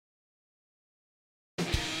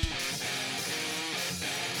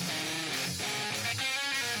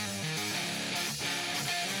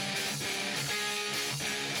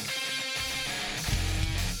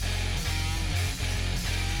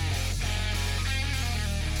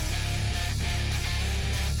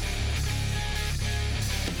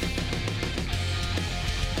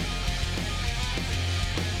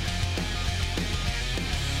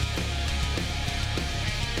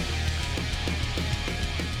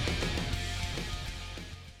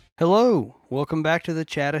Hello, welcome back to the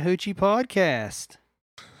Chattahoochee Podcast,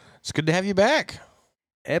 It's good to have you back.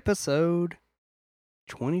 episode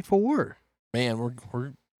 24. Man,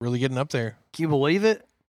 we're really getting up there. Can you believe it?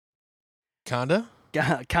 Kinda?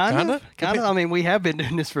 Kind of. I mean, we have been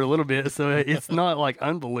doing this for a little bit, so it's not like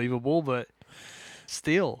unbelievable, but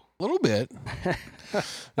still. A little bit.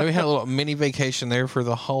 Now, we had a little mini vacation there for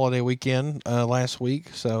the holiday weekend last week,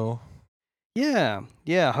 so Yeah.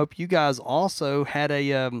 I hope you guys also had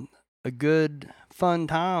a good, fun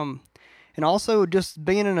time. And also just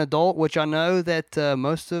being an adult, which I know that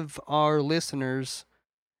most of our listeners,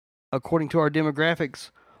 according to our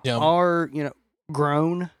demographics, yeah. are,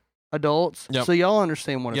 grown adults. Yep. So y'all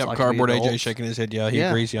understand what it's like Cardboard to be AJ adults. shaking his head. Yeah, he Yeah.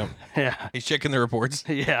 agrees. Yeah, Yeah. he's checking the reports.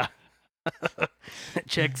 Yeah. It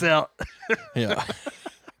checks out. Yeah.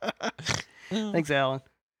 Thanks, Alan.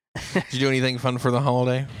 Did you do anything fun for the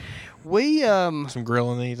holiday? We Some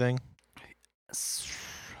grilling, anything?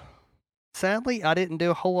 sadly I didn't do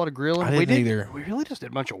a whole lot of grilling. I didn't either. We really just did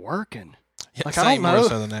a bunch of working. Yeah, Like, I same, don't more know.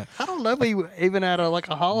 so than that. I don't know if we even had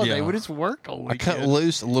a holiday. Yeah. We just worked all I weekend. cut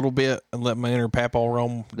loose a little bit and let my inner papaw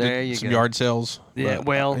roam. There Did you some go. yard sales. Yeah, but,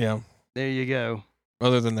 well- yeah. There you go.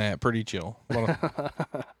 Other than that, pretty chill.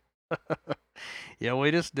 Yeah,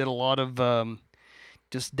 we just did a lot of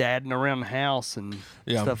just dadding around the house and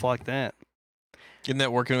Yeah, stuff like that. getting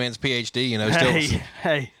that working man's PhD. Still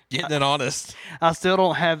Hey, getting it honest. I still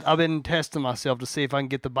don't have. I've been testing myself to see if I can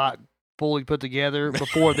get the bike fully put together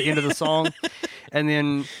before the end of the song. And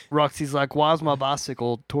then Roxy's like, "Why is my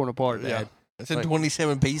bicycle torn apart, Dad?" Yeah. It's in Like-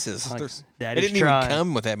 27 pieces. Like, It Daddy's didn't trying. even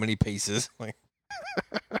come with that many pieces.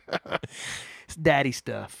 It's daddy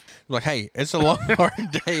stuff. Like, hey, it's a long, hard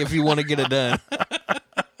day if you want to get it done.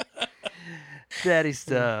 Daddy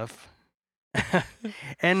stuff.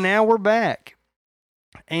 And now we're back.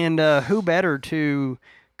 And who better to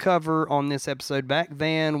cover on this episode back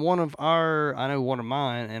than one of mine,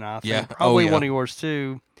 and I think Yeah. probably Oh, yeah. one of yours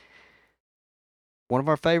too. One of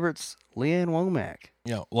our favorites, Leanne Womack,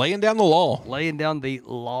 Yeah, laying down the law. laying down the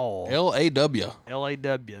law. LAW.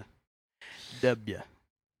 LAW. W.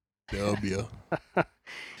 W.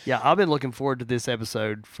 Yeah, I've been looking forward to this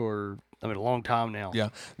episode for a long time now. Yeah.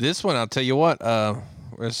 This one, I'll tell you what,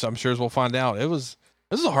 as I'm sure as we'll find out, this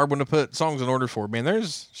is a hard one to put songs in order for. Man,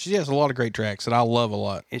 she has a lot of great tracks that I love a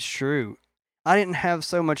lot. It's true. I didn't have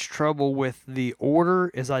so much trouble with the order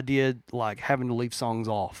as I did like having to leave songs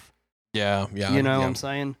off. Yeah, yeah. You know what yeah. I'm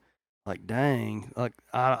saying? Like, dang. Like,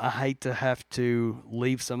 I hate to have to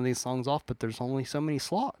leave some of these songs off, but there's only so many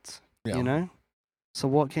slots. Yeah. You know? So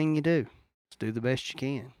what can you do? Just do the best you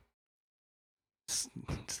can.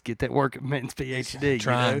 Just get that work at men's PhD.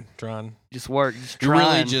 Trying. Just work. Just We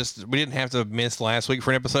trying. we didn't have to miss last week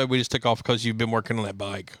for an episode. We just took off because you've been working on that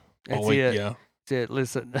bike all That's week. it. Yeah. That's it.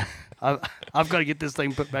 Listen, I've got to get this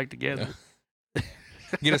thing put back together.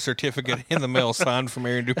 Get a certificate in the mail signed from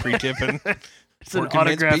Aaron Dupree Tippin. It's an Working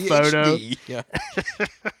Men's autographed photo. PhD.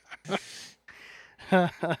 Yeah.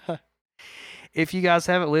 If you guys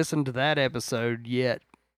haven't listened to that episode yet,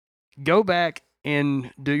 go back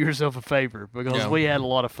and do yourself a favor because Yeah. we had a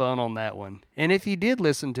lot of fun on that one. And if you did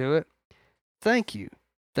listen to it, thank you.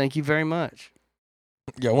 Thank you very much.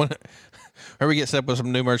 Yeah. Whenever we get set up with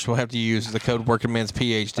some new merch, we'll have to use the code Working Man's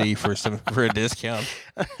PhD for a discount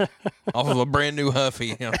off of a brand new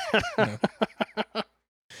Huffy. Yeah.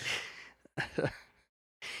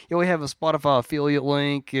 Yeah, we have a Spotify affiliate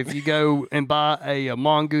link. If you go and buy a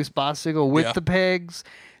Mongoose bicycle with Yeah. the pegs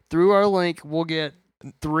through our link, we'll get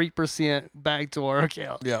 3% back to our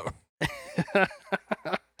account. Yeah.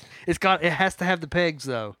 It has to have the pegs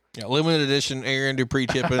though. Yeah. Limited edition Aaron Dupree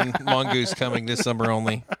Tippin Mongoose coming this summer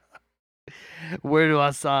only. Where do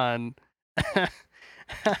I sign?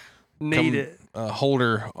 Need it.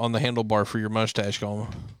 Holder on the handlebar for your mustache comb.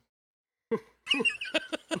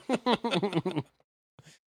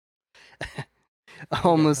 I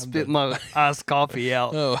almost I'm spit done. my iced coffee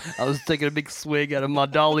out. Oh. I was taking a big swig out of my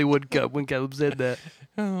Dollywood cup when Caleb said that.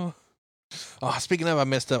 Oh. Speaking of, I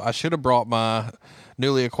messed up. I should have brought my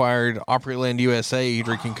newly acquired Opryland USA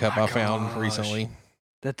drinking cup my I found gosh. recently.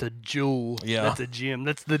 That's a jewel. Yeah. That's a gem.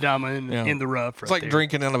 That's the diamond Yeah. in the rough. It's like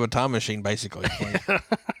drinking out of a time machine, basically.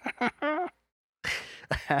 Like,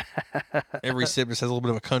 every sip just has a little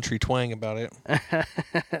bit of a country twang about it.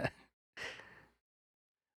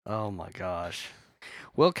 Oh my gosh.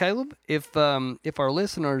 Well, Caleb, if our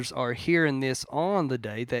listeners are hearing this on the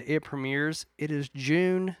day that it premieres, it is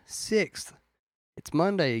June 6th. It's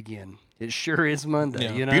Monday again. It sure is Monday,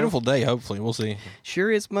 Yeah. you know. Beautiful day, hopefully. We'll see.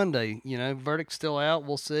 Sure is Monday, you know. Verdict's still out,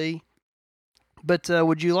 we'll see. But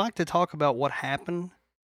would you like to talk about what happened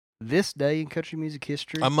this day in country music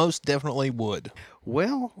history? I most definitely would.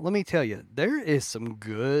 Well, let me tell you, there is some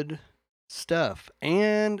good stuff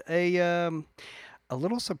and a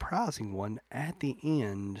little surprising one at the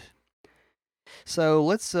end. So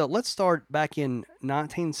let's start back in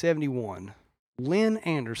 1971. Lynn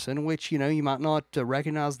Anderson, which you might not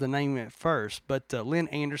recognize the name at first, but Lynn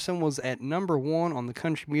Anderson was at number 1 on the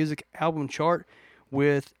country music album chart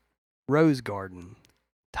with Rose Garden.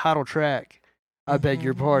 Title track, I beg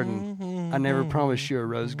your pardon, I never promised you a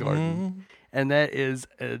rose garden. And that is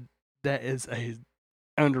a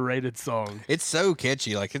underrated song. It's so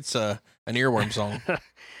catchy, like it's an earworm song.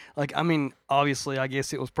 Like, I mean, obviously, I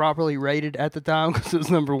guess it was properly rated at the time because it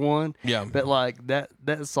was number 1. Yeah. But like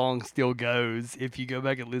that song still goes if you go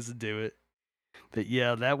back and listen to it. But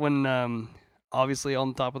yeah, that one obviously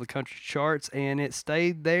on top of the country charts, and it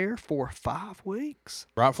stayed there for 5 weeks.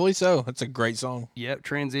 Rightfully so. That's a great song. Yep,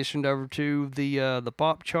 transitioned over to the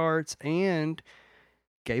pop charts and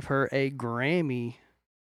gave her a Grammy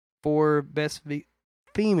for best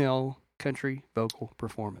female country vocal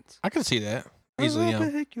performance. I can see that easily.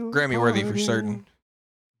 Grammy worthy for certain.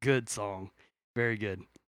 Good song, very good.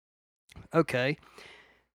 Okay,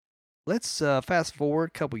 let's fast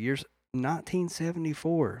forward a couple years.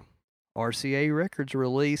 1974, RCA Records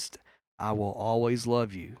released "I Will Always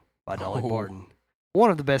Love You" by Dolly Parton.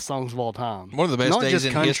 One of the best songs of all time. One of the best Not days just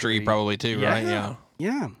in country. history, probably too. Right? Yeah.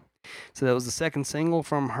 Yeah. So that was the second single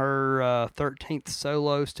from her 13th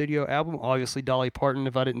solo studio album. Obviously, Dolly Parton,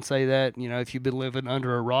 if I didn't say that, if you've been living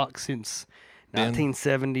under a rock since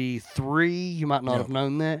 1973, you might not have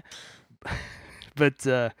known that. But,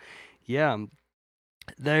 yeah,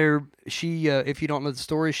 she, if you don't know the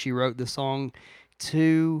story, she wrote the song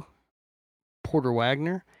to Porter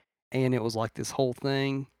Wagner, and it was like this whole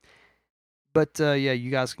thing. But, yeah,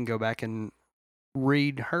 you guys can go back and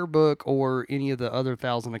read her book or any of the other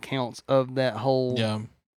 1,000 accounts of that whole the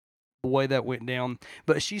way that went down.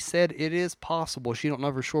 But she said it is possible. She don't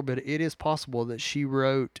know for sure, but it is possible that she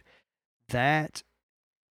wrote that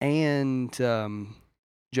and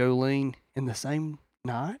Jolene in the same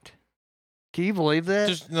night. Can you believe that?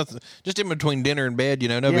 Just nothing. Just in between dinner and bed,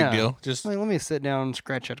 no big deal. Just let me sit down and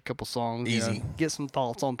scratch out a couple songs. Easy. Get some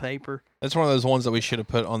thoughts on paper. That's one of those ones that we should have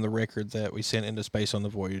put on the record that we sent into space on the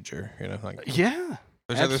Voyager. Yeah.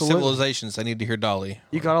 There's other civilizations. They need to hear Dolly.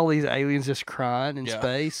 You got all these aliens just crying in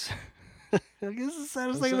space. I guess it's the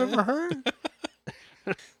saddest thing I've ever heard.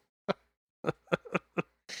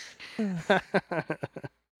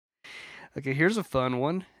 Okay, here's a fun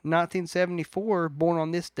one. 1974, born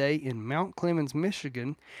on this day in Mount Clemens,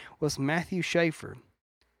 Michigan, was Matthew Schaefer.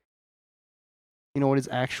 You know what his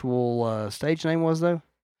actual stage name was, though?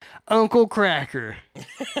 Uncle Kracker.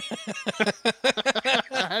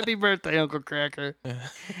 Happy birthday, Uncle Kracker.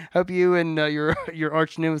 Hope you and your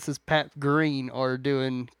arch nemesis Pat Green are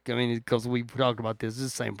doing. I mean, because we talked about this. This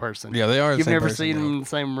is the same person. Yeah, they are. You've never seen them in the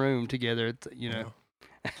same room together. It's,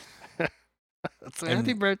 So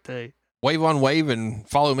happy birthday. Wave on Wave and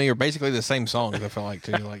Follow Me are basically the same songs, I feel like,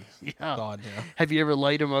 too. Like, God, Have you ever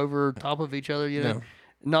laid them over top of each other? No.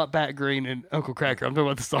 Not Pat Green and Uncle Kracker. I'm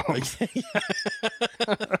talking about the songs.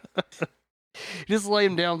 Just lay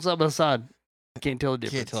them down side by side. Can't tell the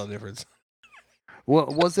difference. Can't tell the difference.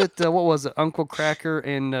 What was it? What was it? Uncle Kracker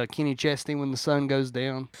and Kenny Chesney, When the Sun Goes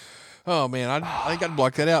Down. Oh man, I got to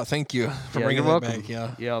block that out. Thank you for bringing that back.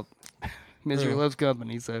 Yeah. Misery loves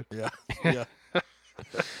company. So yeah.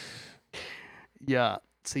 Yeah.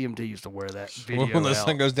 CMT used to wear that video. When the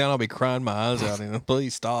sun goes down, I'll be crying my eyes out.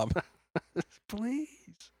 Please stop. Please.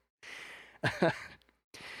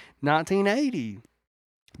 1980.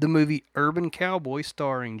 The movie Urban Cowboy,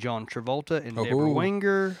 starring John Travolta and Deborah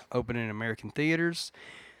Winger, opened in American theaters.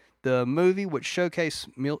 The movie, which showcased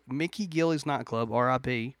Mickey Gilley's nightclub,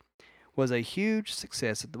 R.I.P., was a huge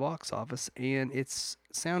success at the box office, and its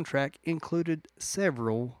soundtrack included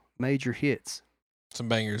several major hits. Some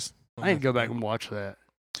bangers. I need to go back and watch that.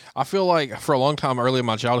 I feel like for a long time early in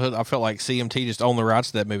my childhood, I felt like CMT just owned the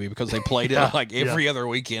rights to that movie because they played it like every other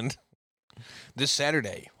weekend. This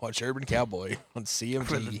Saturday, watch Urban Cowboy on CMT.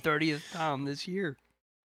 For the 30th time this year.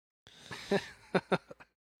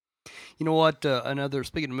 You know what?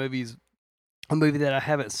 Speaking of movies, a movie that I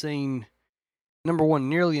haven't seen, number one,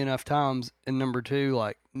 nearly enough times, and number two,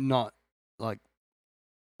 not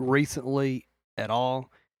recently at all,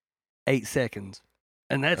 8 Seconds.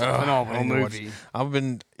 And that's a phenomenal movie. I've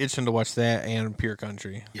been itching to watch that and Pure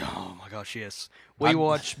Country. Oh my gosh, yes. We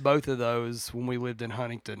watched both of those when we lived in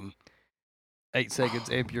Huntington. 8 Seconds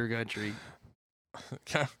and Pure Country.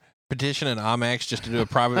 Petition an IMAX just to do a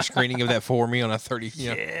private screening of that for me on a 30,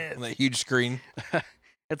 on that huge screen.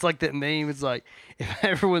 It's like that meme. It's like, if I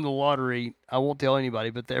ever win the lottery, I won't tell anybody,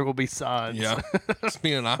 but there will be signs. Yeah. It's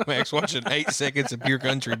me and IMAX watching 8 seconds of Pure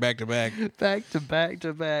Country back to back. Back to back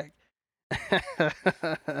to back.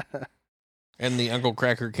 And the Uncle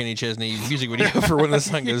Cracker Kenny Chesney music video for When the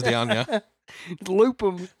Sun Goes Down. Yeah. Loop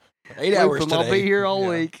them. 8 hours today. I'll be here all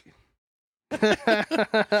week.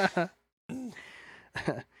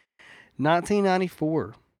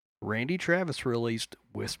 1994, Randy Travis released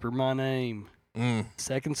Whisper My Name,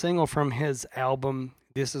 second single from his album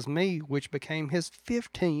This Is Me, which became his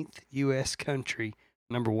 15th U.S. country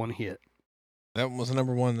 #1 hit. That was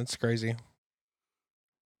number 1. That's crazy.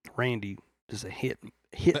 Randy is a hit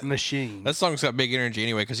machine. That song's got big energy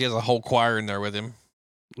anyway because he has a whole choir in there with him.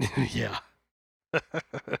 Yeah.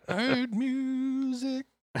 Heard music.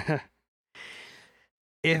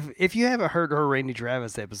 If you haven't heard our Randy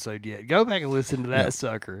Travis episode yet, go back and listen to that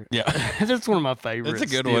sucker. Yeah. That's one of my favorites.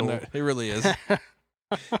 It's a good one. It really is.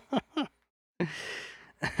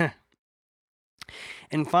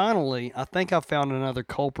 And finally, I think I found another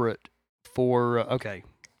culprit for. Okay,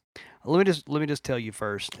 let me just tell you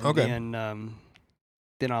first, and Okay.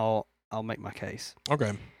 then I'll make my case.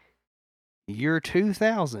 Okay. Year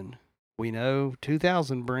 2000. We know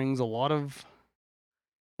 2000 brings a lot of,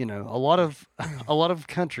 a lot of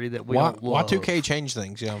country that we don't love. Y2K changed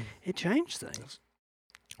things, yeah. It changed things.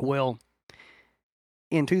 Well,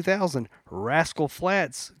 in 2000, Rascal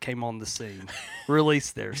Flatts came on the scene,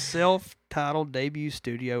 released their self-titled debut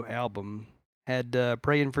studio album, had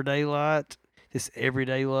Praying for Daylight, This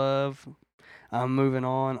Everyday Love, I'm Moving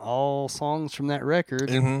On, all songs from that record.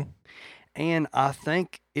 Mm-hmm. And I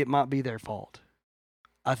think it might be their fault.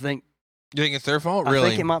 You think it's their fault? Really? I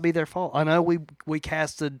think it might be their fault. I know we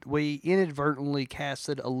inadvertently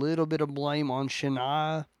casted a little bit of blame on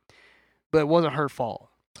Shania, but it wasn't her fault.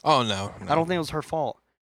 Oh, no. I don't think it was her fault,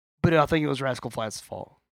 but I think it was Rascal Flatts'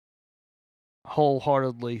 fault.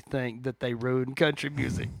 Wholeheartedly think that they ruined country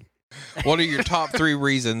music. What are your top 3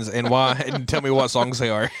 reasons and why? And tell me what songs they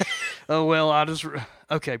are. Oh, well,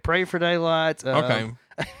 Pray for Daylight. Okay.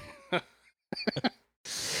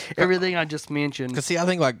 Everything I just mentioned. Because, see, I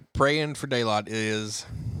think, like, Praying for Daylight is,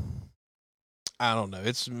 I don't know,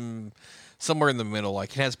 it's somewhere in the middle. Like,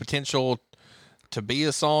 it has potential to be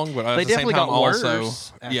a song, but at they the same definitely time, got worse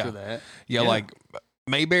also, after that. Yeah, like,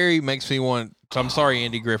 Mayberry makes me want, I'm sorry,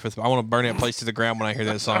 Andy Griffith, but I want to burn that place to the ground when I hear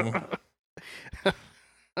that song.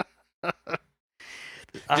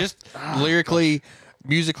 Just lyrically,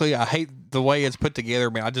 musically, I hate the way it's put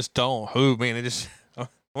together, man. I just don't. I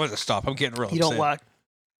want to stop. I'm getting real upset. You don't like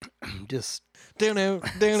just sitting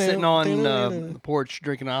sitting on the porch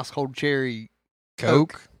drinking ice cold cherry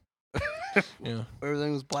Coke. Yeah.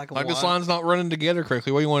 Everything was black and like white. this line's not running together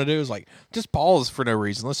correctly. What you want to do is like just pause for no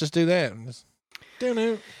reason. Let's just do that. And just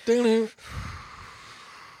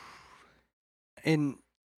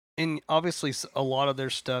And obviously a lot of their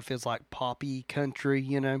stuff is like poppy country,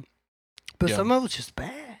 but Yeah. some of it's just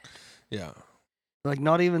bad. Yeah. Like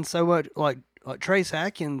not even so much like Trace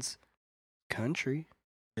Atkins country,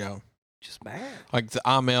 Yeah. just bad. Like the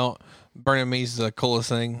I'm Out, Burning Me's the coolest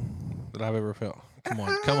thing that I've ever felt. Come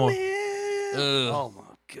on. Oh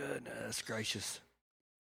my goodness gracious.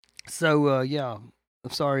 So yeah,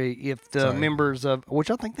 I'm sorry if the members of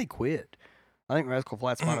which I think they quit. I think Rascal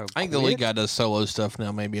Flatts might have I think the lead guy does solo stuff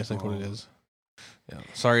now, maybe. I think what it is. Yeah.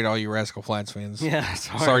 Sorry to all you Rascal Flatts fans. Yeah,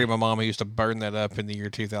 sorry to my mom who used to burn that up in the year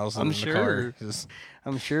 2000 I'm in sure. the car.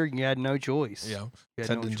 I'm sure you had no choice. Yeah. You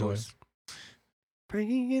had no choice.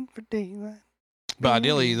 Praying for daylight. But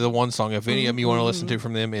ideally, the one song, if any of you want to listen to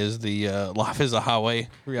from them, is the Life is a Highway.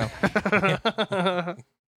 Yeah.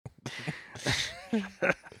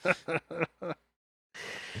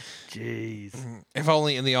 Jeez. If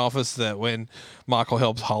only in the office that when Michael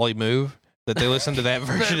helps Holly move, that they listen to that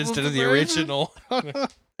version instead of the original.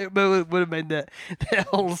 It would have made that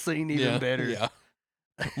whole scene even better. Yeah.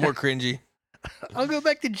 More cringy. I'll go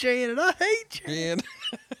back to Jan and I hate Jan.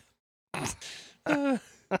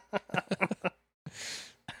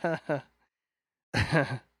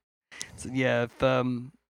 So yeah, if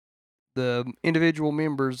the individual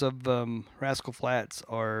members of Rascal Flatts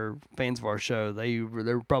are fans of our show,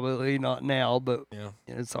 they're probably not now, but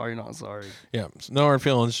sorry, not sorry. Yeah, no hard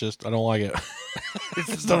feelings. Just I don't like it.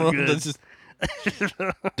 It's not good. Just,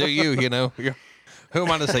 do you? Who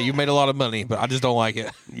am I to say? You made a lot of money, but I just don't like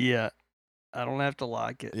it. Yeah, I don't have to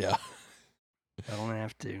like it. Yeah, I don't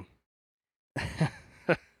have to.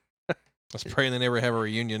 Let's pray they never have a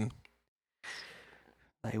reunion.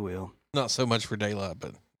 They will. Not so much for Daylight,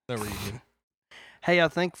 but no reunion. Hey, I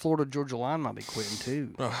think Florida Georgia Line might be quitting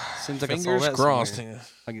too. Seems like I saw Fingers that crossed. somewhere.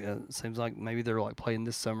 Like, it seems like maybe they're like playing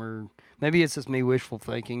this summer. Maybe it's just me wishful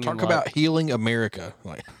thinking. Talk and, about like, healing America.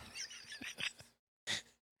 Like,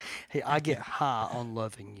 hey, I get high on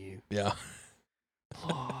loving you. yeah.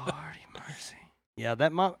 Lordy mercy. Yeah,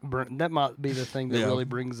 that might be the thing that Yeah. really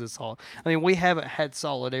brings us all. I mean, we haven't had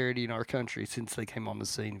solidarity in our country since they came on the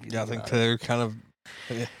scene. If you Yeah, I think think about it. they're kind of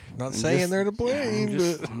not saying Just- they're to blame,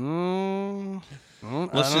 just- but I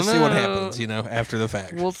let's don't just see what know. happens, after the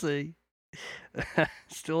fact. We'll see.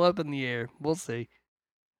 Still up in the air. We'll see.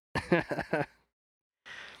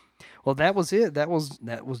 Well, that was it. That was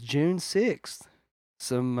June 6th.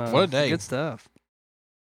 Some What a day. good stuff.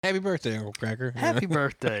 Happy birthday, Uncle Cracker. Happy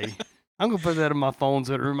birthday. I'm gonna put that on my phone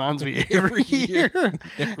so it reminds me every year.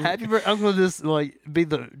 Happy birthday. I'm gonna just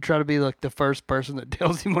try to be like the first person that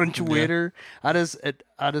tells him on Twitter. I just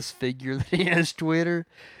figure that he has Twitter,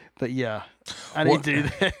 but yeah, I need to do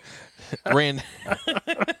that. Rand.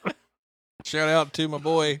 Shout out to my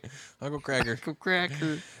boy, Uncle Cracker. Uncle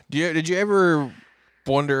Cracker. Did you ever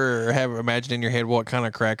wonder or have imagined in your head what kind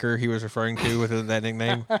of cracker he was referring to with that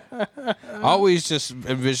nickname? I always just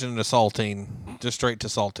envisioned a saltine, just straight to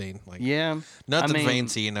saltine, like Yeah, nothing I mean,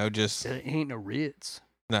 fancy, just he ain't no Ritz.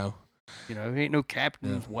 no, He ain't no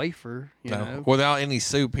Captain's wafer. You no, know. without any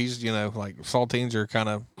soup. He's like saltines are kind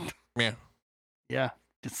of Yeah,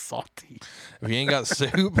 just salty. if you ain't got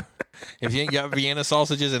soup, if you ain't got Vienna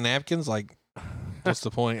sausages and napkins, like what's the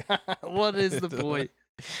point? What is the point?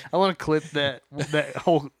 I want to clip that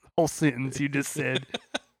whole sentence you just said.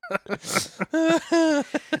 That's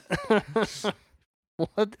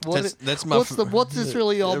my what's this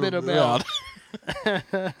really all been about?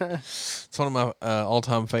 It's one of my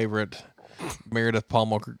all-time favorite Meredith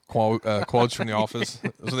Palmer quotes from The Office.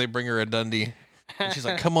 So they bring her a Dundee, and she's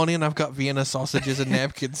like, "Come on in, I've got Vienna sausages and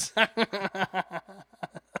napkins."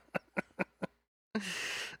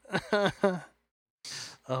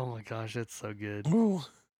 Oh my gosh, that's so good.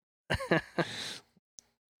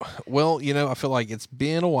 Well, I feel like it's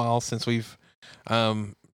been a while since we've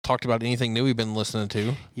talked about anything new we've been listening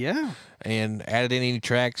to. Yeah. And added any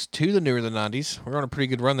tracks to the newer than 90s. We're on a pretty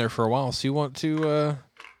good run there for a while. So you want to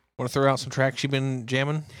throw out some tracks you've been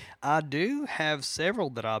jamming? I do have several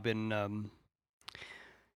that I've been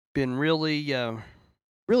really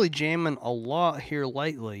really jamming a lot here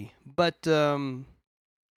lately. But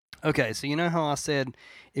okay, so you know how I said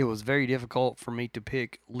it was very difficult for me to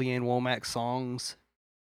pick Leanne Womack songs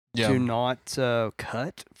to not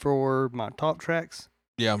cut for my top tracks?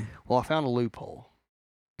 Yeah. Well, I found a loophole.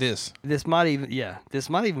 This might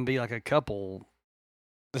even be like a couple.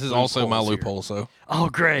 This is also my loopholes here. loophole, so. Oh,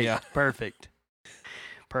 great. Yeah. Perfect.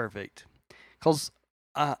 Because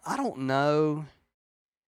I don't know.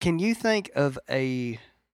 Can you think of a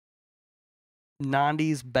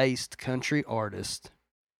 90s based country artist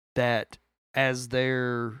that, as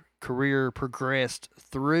their career progressed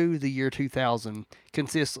through the year 2000,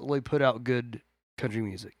 consistently put out good country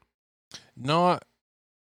music? Not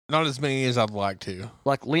as many as I'd like to.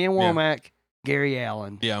 Like Leanne Womack, Gary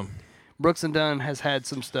Allen. Yeah. Brooks and Dunn has had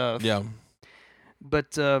some stuff. Yeah.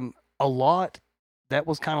 But a lot, that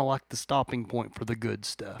was kind of like the stopping point for the good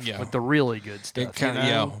stuff. Yeah. Like the really good stuff. kinda-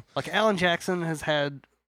 you know? yeah. Like Alan Jackson has had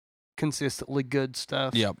consistently good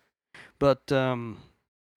stuff. Yep. But I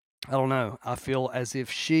don't know. I feel as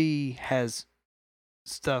if she has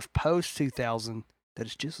stuff post 2000 that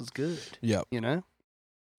is just as good. Yep. You know?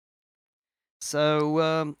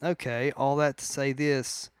 So, okay, all that to say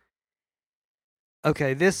this.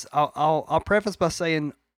 Okay, this I'll preface by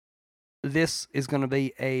saying this is going to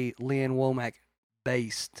be a Leanne Womack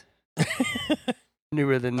based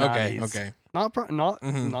newer than 90s. Okay. Not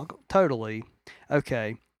Mhm. not totally.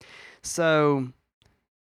 Okay. So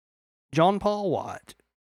John Paul White,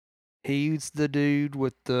 he's the dude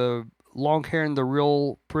with the long hair and the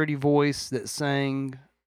real pretty voice that sang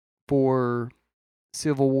for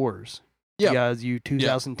Civil Wars. Yeah. Guys, you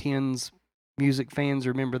 2010s music fans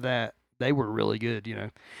remember that. They were really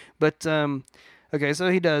good, But okay, so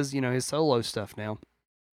he does, his solo stuff now.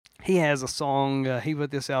 He has a song, he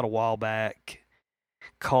put this out a while back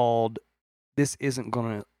called This Isn't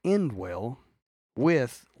Gonna End Well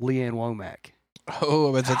with Leanne Womack.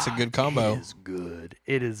 Oh, I bet that's a good combo. It is good.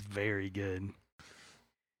 It is very good.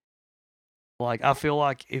 Like, I feel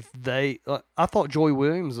like if they... I thought Joy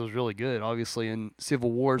Williams was really good, obviously, in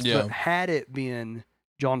Civil Wars. Yeah. But had it been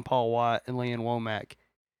John Paul White and Leanne Womack,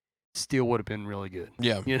 still would have been really good.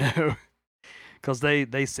 Yeah. Because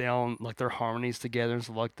they sound like their harmonies together and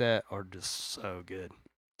stuff like that are just so good.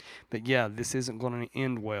 But yeah, This Isn't Going to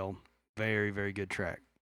End Well. Very, very good track.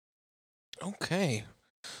 Okay.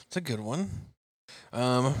 It's a good one.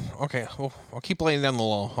 Okay. Well, I'll keep laying down the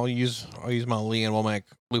law. I'll use my Leanne Womack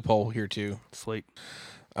loophole here too. Sweet.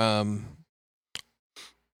 Um,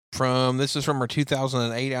 this is from her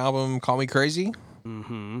 2008 album, Call Me Crazy.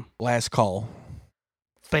 Mm-hmm. Last Call.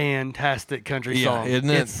 Fantastic country Yeah, song. isn't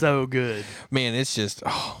it? It's so good. Man, it's just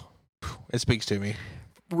it speaks to me.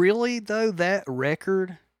 Really though, that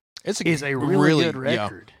record It's is a really good yeah.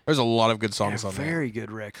 record. There's a lot of good songs on there. Very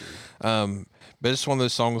good record. But it's one of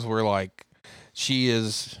those songs where like she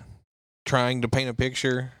is trying to paint a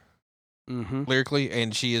picture Mm-hmm. lyrically,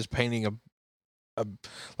 and she is painting a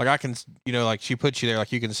like I can like she puts you there,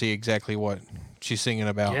 like you can see exactly what she's singing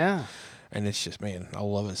about. Yeah. And it's just, man, I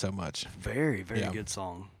love it so much. Very, very Yeah. good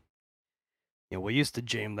song. Yeah, we used to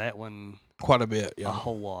jam that one Quite a bit, a yeah.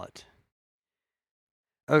 whole lot.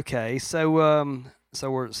 Okay, so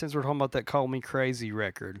since we're talking about that "Call Me Crazy"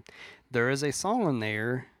 record, there is a song on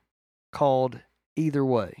there called "Either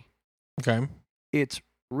Way." Okay. It's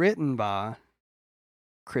written by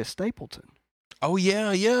Chris Stapleton, Oh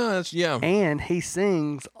yeah, yeah. and he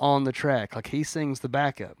sings on the track, like he sings the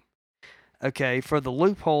backup. Okay, for the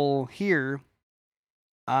loophole here,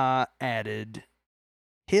 I added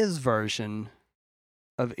his version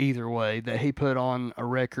of "Either Way" that he put on a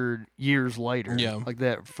record years later. Yeah. Like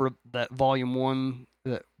that for that volume 1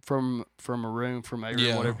 that from a room from a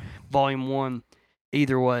Yeah. whatever. Volume 1,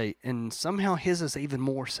 "Either Way." And somehow his is even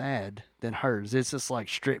more sad than hers. It's just like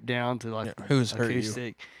stripped down to like Yeah. Who's Hurt You?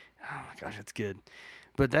 acoustic. Oh my gosh, it's good.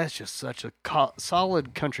 But that's just such a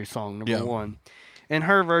solid country song, number Yeah. 1. And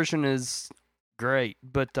her version is great,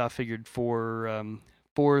 but I figured for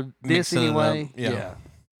this Mixing it up, anyway, yeah.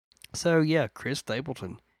 So yeah, Chris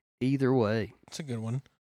Stapleton, "Either Way." It's a good one.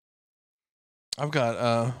 I've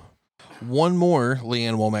got one more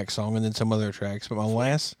Leanne Womack song and then some other tracks, but my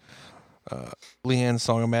last Leanne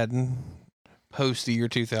song I'm adding post the year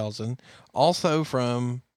 2000, also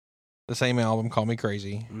from the same album, Call Me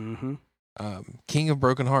Crazy. Mm-hmm. King of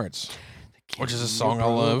Broken Hearts, which is a song I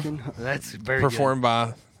love. That's very performed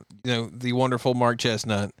by the wonderful Mark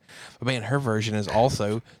Chestnut. But man, her version is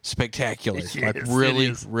also spectacular. Yes, Like it really,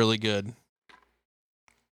 is. really good.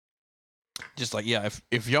 Just like, yeah,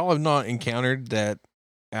 if y'all have not encountered that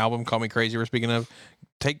album, Call Me Crazy, we're speaking of,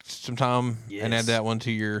 take some time and add Yes. that one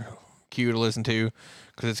to your queue to listen to,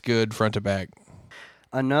 because it's good front to back.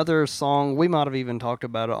 Another song we might have even talked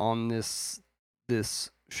about it on this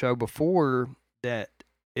show before. That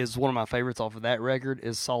is one of my favorites off of that record.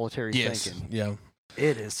 Is "Solitary Yes, Thinking." yeah.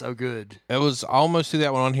 It is so good. It was almost through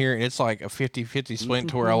that one on here, and it's like a 50-50 split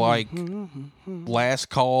to where I like Last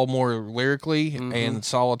Call more lyrically and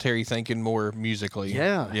Solitary Thinking more musically.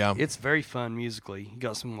 Yeah. It's very fun musically. You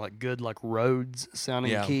got some like good like Rhodes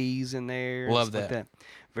sounding Yeah. keys in there. and Love stuff like that.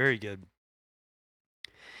 Very good.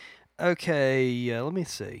 Okay, let me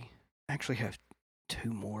see. I actually have 2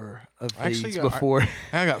 more of these before.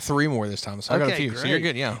 I got 3 more this time, so I got a Okay, few. So you're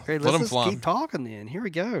great. good, yeah. Great, Let let's them just fly. keep talking then. Here we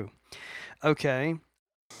go. Okay.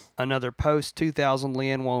 Another post 2000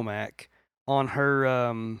 Leanne Womack on her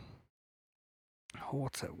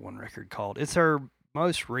what's that one record called? It's her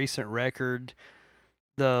most recent record,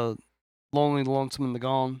 the Lonely, the Lonesome, and the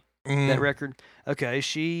Gone. That record. Okay,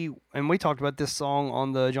 and we talked about this song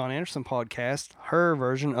on the John Anderson podcast, her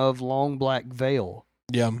version of Long Black Veil.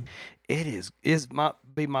 Yeah. It might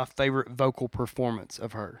be my favorite vocal performance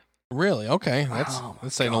of her. Really? Okay. That's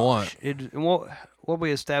saying a lot. And what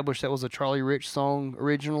we established, that was a Charlie Rich song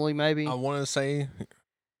originally, maybe. I want to say,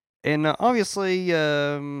 And obviously,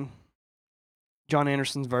 John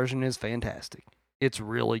Anderson's version is fantastic. It's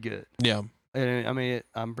really good. yeah. And I mean,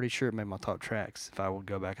 I'm pretty sure it made my top tracks if I would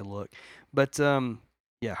go back and look. But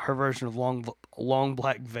yeah, her version of Long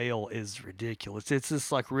Black Veil is ridiculous. It's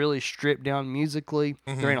just like really stripped down musically.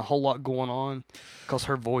 There ain't a whole lot going on because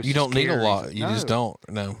her voice. You don't need a carries lot. it. You just don't.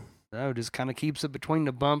 No. No, just kind of keeps it between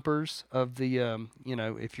the bumpers of the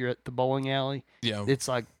if you're at the bowling alley, Yeah. it's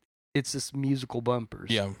like it's just musical bumpers.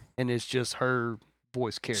 Yeah. And it's just her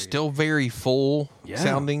voice carrying. Still very full Yeah.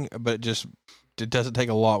 sounding, but it doesn't take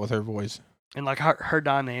a lot with her voice. And like her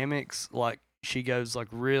dynamics, like she goes like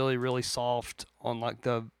really, really soft on like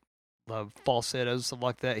the falsettos, stuff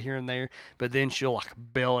like that here and there. But then she'll like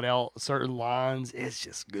belt out certain lines. It's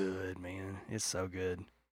just good, man. It's so good.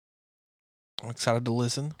 I'm excited to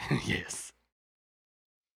listen. Yes.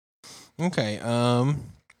 Okay.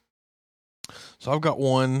 So I've got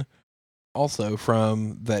one also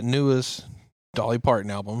from that newest Dolly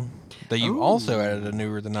Parton album that you also Ooh. added a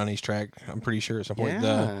newer the 90s track. I'm pretty sure at some point. The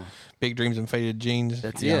Yeah. Big Dreams and Faded Jeans.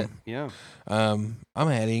 That's Yeah. it. Yeah. I'm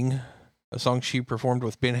adding a song she performed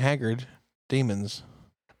with Ben Haggard, Demons.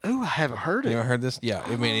 Oh, I haven't heard You it. ever heard this? Yeah,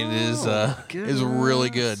 I mean it is Oh, is really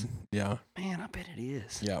good. goodness. Yeah, Man, I bet it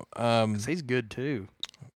is. yeah. 'Cause he's good too.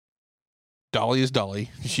 Dolly is Dolly.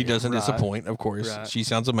 She Yeah, doesn't right. disappoint, of course. Right. She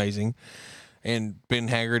sounds amazing. And Ben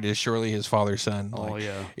Haggard is surely his father's son. Oh Like,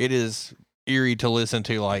 yeah. it is eerie to listen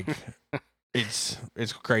to. Like, it's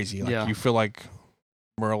crazy. Like, Yeah. you feel like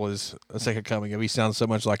Merle is a second coming of. He sounds so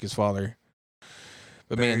much like his father.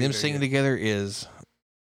 But man, Very, them very singing good. together is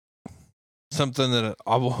something that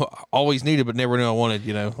I've always needed, but never knew I wanted.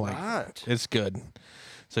 You know, like Right. it's good.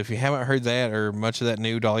 So if you haven't heard that or much of that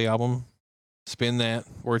new Dolly album, spend that,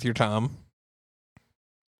 worth your time.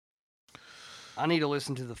 I need to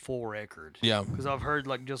listen to the full record. Yeah. Because I've heard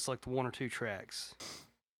just the one or two tracks.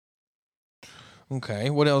 Okay.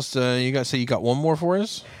 What else you got? So you got one more for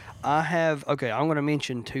us? I have. Okay, I'm going to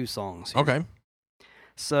mention two songs here. Okay.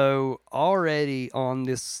 So already on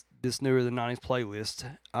this newer than '90s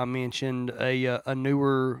playlist, I mentioned a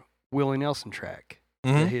newer Willie Nelson track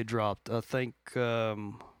that Mhm. he had dropped. I think "I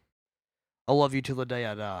Love You Till the Day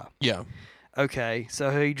I Die." Yeah. Okay,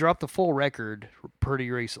 so he dropped the full record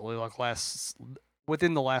pretty recently,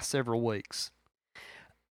 within the last several weeks.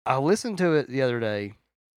 I listened to it the other day,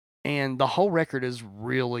 and the whole record is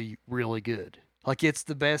really, really good. Like, it's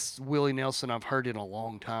the best Willie Nelson I've heard in a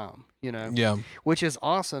long time, Yeah. which is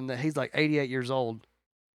awesome that he's like 88 years old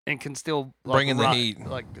and can still Bringing the rock, heat.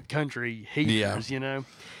 like the country heaters,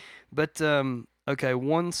 But okay,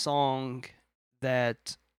 one song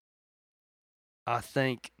that I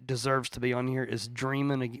think deserves to be on here is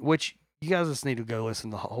 "Dreamin' Again," which you guys just need to go listen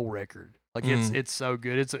to the whole record. Like, it's so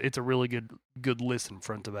good. It's a really good listen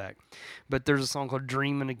front to back. But there's a song called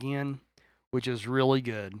 "Dreamin' Again," which is really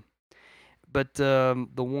good. But the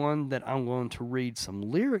one that I'm going to read some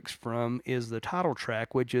lyrics from is the title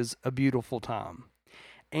track, which is "A Beautiful Time."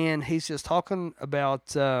 And he's just talking about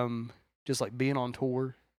just like being on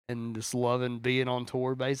tour and just loving being on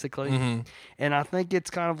tour, basically. Mhm. And I think it's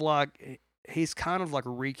kind of like he's kind of like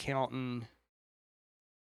recounting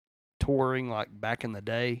touring like back in the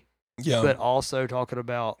day, Yeah. but also talking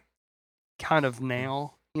about kind of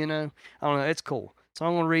now, I don't know. It's cool. So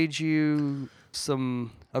I'm going to read you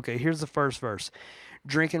some. Okay, here's the first verse.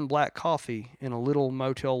 Drinking black coffee in a little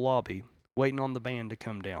motel lobby, waiting on the band to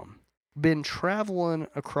come down. Been traveling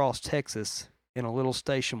across Texas in a little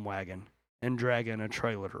station wagon and dragging a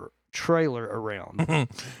trailer around.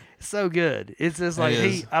 So good. It's just like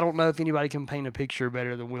I don't know if anybody can paint a picture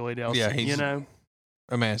better than Willie Nelson. Yeah, he's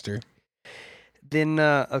a master. Then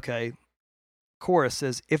okay, chorus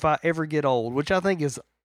says, "If I ever get old," which I think is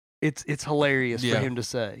it's hilarious for him to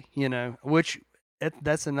say. Which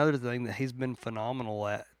that's another thing that he's been phenomenal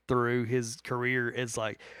at through his career. It's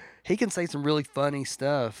like he can say some really funny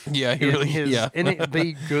stuff. Yeah, he really and it'd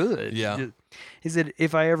be good. Yeah. He said,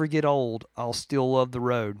 "If I ever get old, I'll still love the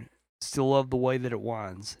road, still love the way that it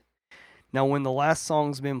winds. Now, when the last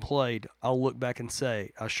song's been played, I'll look back and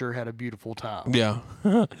say, I sure had a beautiful time." Yeah.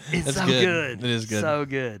 It's That's so good. good. It is good. So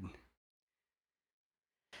good.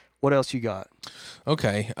 What else you got?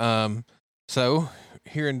 Okay. So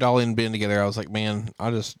hearing Dolly and Ben together, I was like, man, I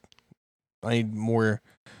need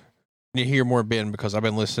to hear more Ben because I've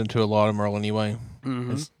been listening to a lot of Merle anyway.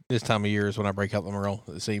 Mm-hmm. This time of year is when I break out the Merle.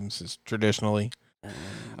 It seems it's traditionally.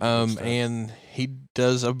 And he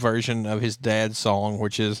does a version of his dad's song,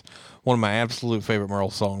 which is one of my absolute favorite Merle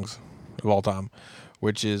songs of all time,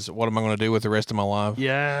 which is "What Am I Going to Do with the Rest of My Life?"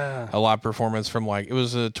 Yeah. A live performance from it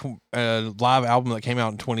was a live album that came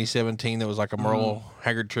out in 2017 that was like a Merle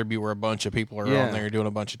Haggard tribute where a bunch of people are on there doing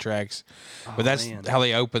a bunch of tracks. But that's how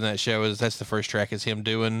they open that show. That's the first track is him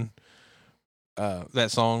doing that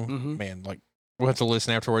song. Mhm. Man, like we'll have to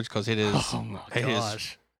listen afterwards because it is Oh my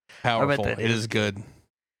gosh. powerful. that It is is good.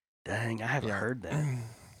 Dang, I haven't heard that.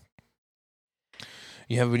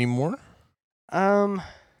 You have any more?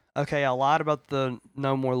 Okay, I lied about the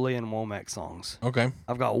No More Lee and Womack songs. Okay.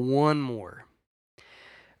 I've got one more.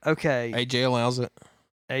 Okay. AJ allows it.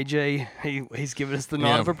 AJ, he's giving us the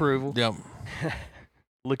nod of approval. Yep.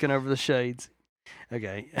 Looking over the shades.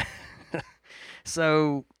 Okay.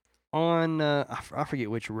 So on I forget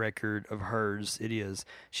which record of hers it is.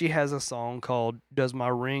 She has a song called "Does My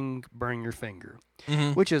Ring Burn Your Finger,"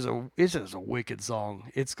 which is a wicked song.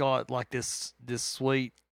 It's got like this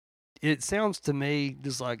sweet. It sounds to me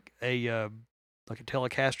just like a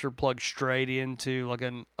Telecaster plugged straight into like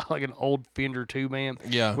an old Fender tube amp.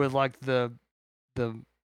 Yeah. With like the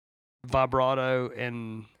vibrato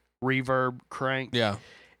and reverb crank. Yeah.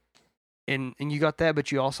 And you got that,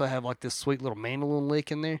 but you also have like this sweet little mandolin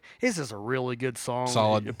lick in there. This is a really good song.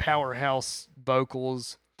 Solid. Powerhouse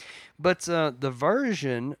vocals. But the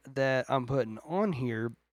version that I'm putting on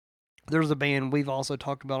here There's a band we've also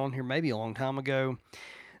talked about on here maybe a long time ago.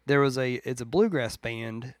 It's a bluegrass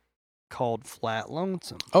band called Flat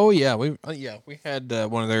Lonesome. Oh yeah, we had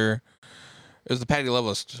one of their. It was the Patty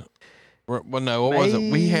Loveless. Well, no, what was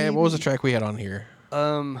it? What was the track we had on here?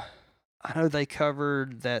 I know they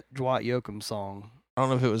covered that Dwight Yoakam song. I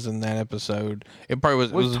don't know if it was in that episode. It probably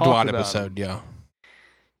was. It was a talked Dwight about episode. Yeah.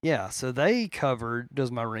 Yeah, so they covered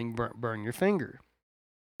 "Does My Ring Burn Your Finger,"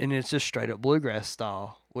 and it's just straight up bluegrass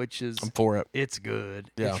style, which is I'm for it. it's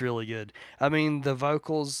good. Yeah. It's really good. I mean, the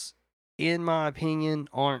vocals, in my opinion,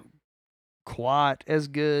 aren't quite as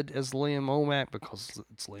good as Liam Womack because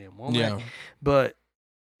it's Liam Womack. Yeah. But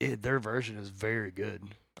their version is very good.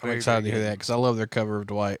 I'm excited to hear that because I love their cover of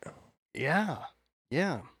Dwight. Yeah.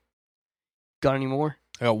 Yeah. Got any more?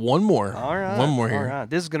 I got one more. All right. One more here. All right.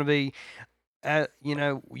 This is going to be,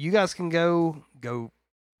 you guys can go,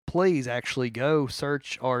 please actually go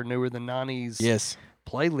search our Newer Than 90s Yes.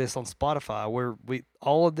 playlist on Spotify where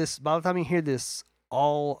all of this, by the time you hear this,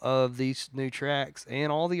 all of these new tracks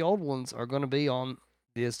and all the old ones are going to be on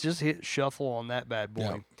this. Just hit shuffle on that bad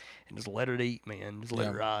boy and just let it eat, man. Just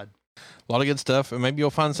let it ride. A lot of good stuff, and maybe you'll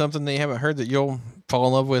find something that you haven't heard that you'll fall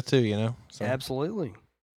in love with too. So. Absolutely.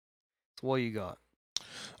 So what you got?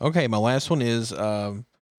 Okay, my last one is it's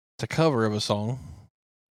a cover of a song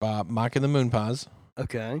by Mike and the Moon Pies.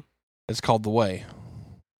 Okay. It's called "The Way."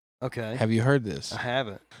 Okay. Have you heard this? I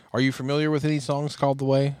haven't. Are you familiar with any songs called "The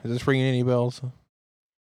Way"? Is this ringing any bells?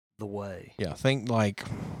 The Way. Yeah, think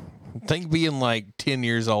being like 10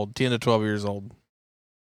 years old, 10 to 12 years old.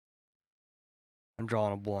 I'm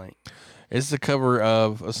drawing a blank. It's the cover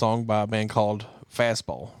of a song by a band called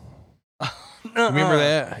Fastball. Remember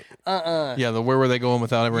that? Yeah, the Where Were They Going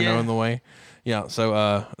Without Ever Knowing the Way? Yeah,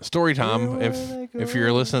 so story time. If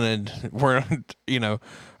you're listening, we're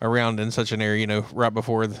around in such an area, right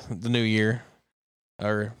before the new year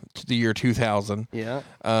or the year 2000. Yeah.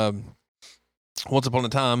 Once upon a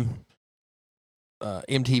time,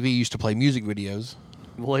 MTV used to play music videos.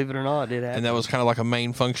 Believe it or not, it happened. And that was kind of like a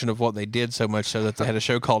main function of what they did, so much so that they had a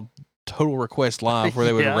show called Total Request Live where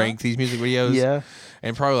they would rank these music videos. Yeah.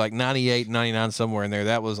 And probably like 98, 99, somewhere in there,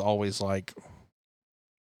 that was always like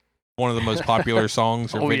one of the most popular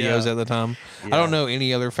songs or videos at the time. Yeah. I don't know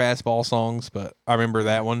any other Fastball songs, but I remember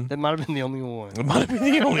that one. That might have been the only one. It might have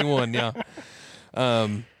been the only one, yeah.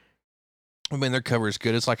 I mean, their cover is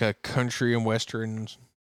good. It's like a country and western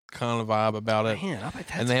kind of vibe about it. Man, I bet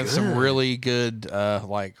that's and they have good. some really good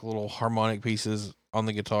like little harmonic pieces on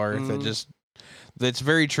the guitar that's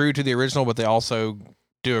very true to the original, but they also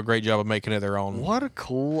do a great job of making it their own. What a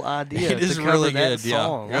cool idea. It is to cover really that good.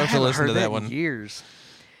 song. Yeah, you have to listen to that one. In years.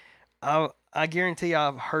 I guarantee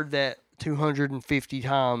I've heard that 250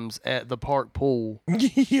 times at the park pool.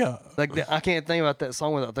 Yeah. I can't think about that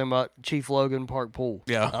song without thinking about Chief Logan Park Pool.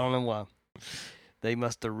 Yeah. I don't know why. They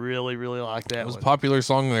must have really, really liked that. It was a popular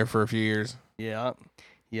song there for a few years. Yeah.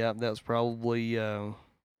 Yeah, that was probably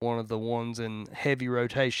one of the ones in heavy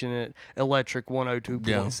rotation at Electric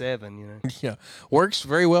 102.7, Yeah. Works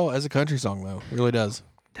very well as a country song, though. It really does.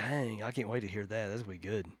 Dang, I can't wait to hear that. That's going to be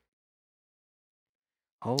good.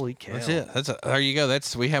 Holy cow. That's it. There you go.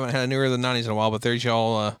 We haven't had a Newer Than 90s in a while, but there's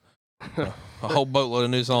y'all a whole boatload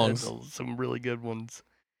of new songs. Some really good ones.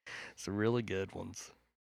 Some really good ones.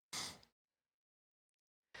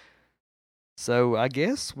 So I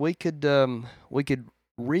guess we could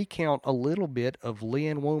recount a little bit of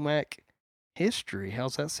Leanne Womack history.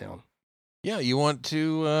 How's that sound? Yeah, you want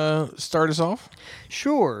to start us off?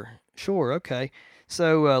 Sure. Okay.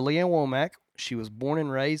 So Leanne Womack, she was born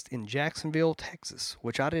and raised in Jacksonville, Texas,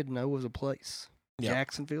 which I didn't know was a place. Yeah.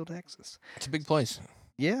 Jacksonville, Texas. It's a big place.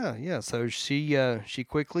 Yeah. So she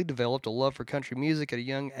quickly developed a love for country music at a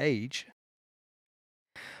young age.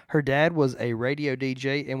 Her dad was a radio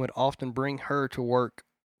DJ and would often bring her to work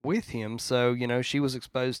with him. So, she was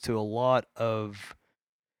exposed to a lot of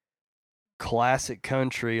classic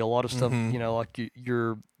country, a lot of stuff, like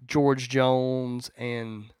your George Jones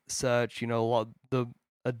and such, a lot of the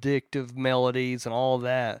addictive melodies and all of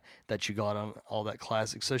that you got on all that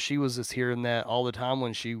classic. So she was just hearing that all the time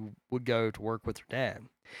when she would go to work with her dad.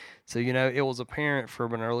 So, it was apparent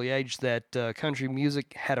from an early age that country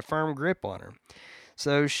music had a firm grip on her.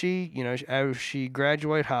 So she, as she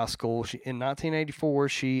graduated high school, in 1984,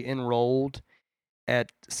 she enrolled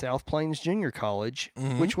at South Plains Junior College,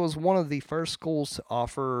 which was one of the first schools to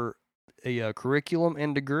offer a curriculum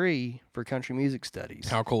and degree for country music studies.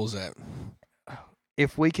 How cool is that?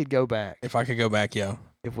 If we could go back. If I could go back, yeah.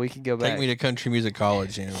 If we could go back. Take me to country music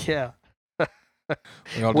college, Yeah.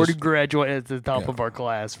 We're to graduate at the top of our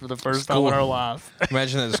class for the first time in our life.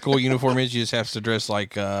 Imagine that the school uniform is you just have to dress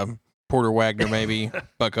like Porter Wagner, maybe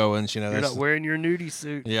Buck Owens. You know, You're that's not wearing your nudie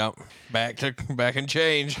suit. yeah. Back and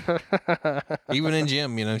change. Even in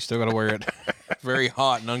gym, you know, you still got to wear it. Very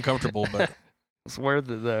hot and uncomfortable, but It's worth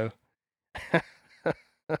it though.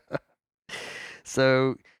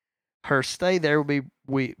 So her stay there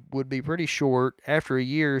would be pretty short. After a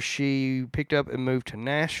year, she picked up and moved to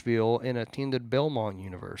Nashville and attended Belmont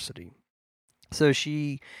University. So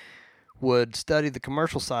she would study the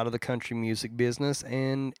commercial side of the country music business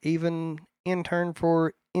and even intern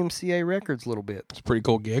for MCA Records a little bit. it's a pretty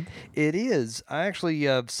cool gig. It is. I actually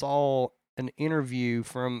saw an interview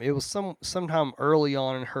from it was sometime early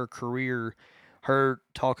on in her career, her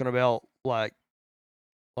talking about like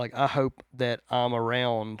I hope that I'm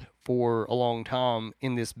around for a long time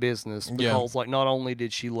in this business because like not only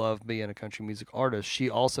did she love being a country music artist, she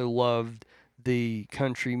also loved the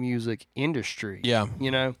country music industry. Yeah.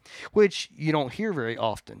 You know, which you don't hear very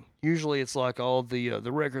often. Usually it's like all the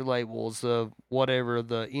record labels, whatever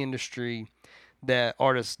the industry that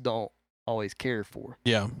artists don't always care for.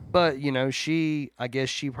 Yeah. But, you know, I guess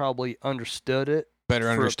she probably understood it. Better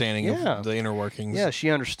understanding of the inner workings. Yeah,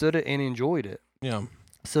 she understood it and enjoyed it. Yeah.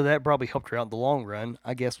 So that probably helped her out in the long run.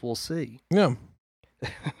 I guess we'll see. Yeah.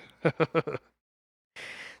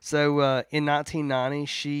 So in 1990,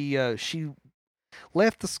 she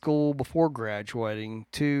left the school before graduating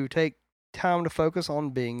to take time to focus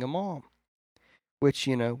on being a mom, which,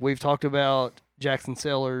 you know, we've talked about Jackson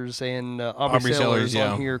Sellers and Aubrey Sellers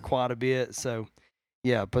on here quite a bit. So,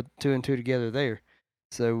 yeah, put two and two together there.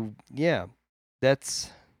 So, yeah,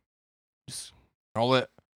 that's just all that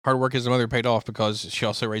hard work as a mother paid off because she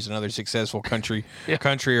also raised another successful country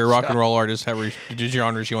or rock and roll artist, however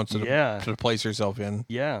genre she wants to place herself in.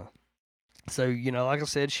 Yeah. So, you know, like I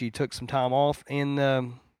said, she took some time off and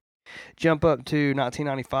jump up to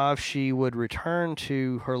 1995. She would return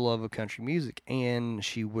to her love of country music and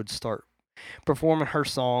she would start performing her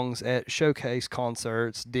songs at showcase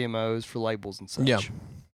concerts, demos for labels and such. Yeah.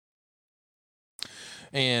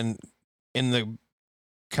 And in the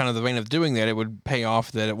kind of the vein of doing that, it would pay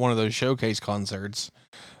off that at one of those showcase concerts,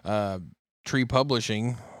 Tree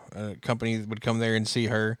Publishing company would come there and see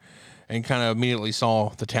her and kind of immediately saw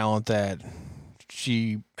the talent that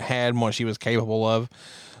she had and what she was capable of.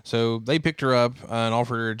 So they picked her up and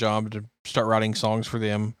offered her a job to start writing songs for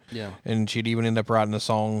them. Yeah. And she'd even end up writing a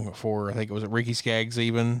song for, I think it was Ricky Skaggs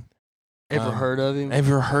even. Ever heard of him?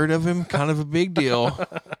 Ever heard of him? Kind of a big deal.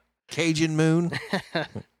 Cajun Moon.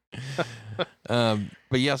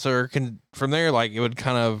 But yeah, so from there, like, it would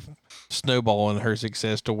kind of snowball in her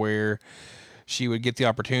success to where she would get the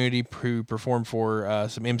opportunity to perform for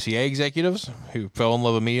some MCA executives who fell in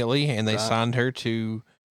love immediately, and they signed her to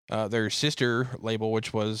their sister label,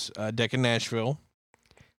 which was Decca Nashville.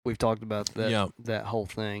 We've talked about that whole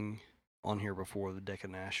thing on here before, the Decca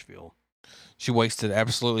Nashville. She wasted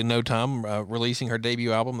absolutely no time releasing her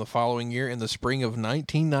debut album the following year in the spring of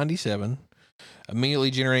 1997,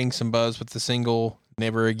 immediately generating some buzz with the single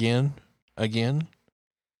Never Again. Never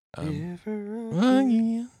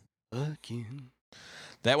Again.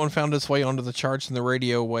 That one found its way onto the charts and the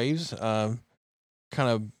radio waves, kind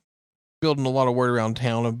of building a lot of word around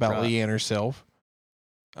town about Leanne herself.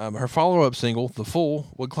 Her follow-up single, The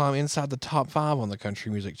Fool, would climb inside the top 5 on the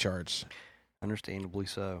country music charts. Understandably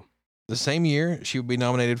so. The same year, she would be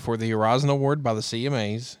nominated for the Horizon Award by the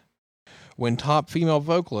CMAs, win Top Female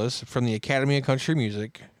Vocalist from the Academy of Country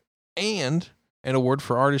Music, and an award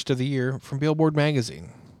for Artist of the Year from Billboard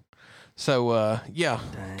Magazine. So,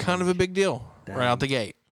 kind of a big deal right out the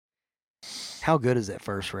gate. How good is that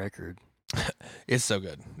first record? It's so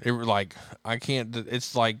good.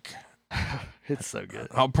 It's like... It's so good.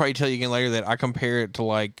 I'll probably tell you again later that I compare it to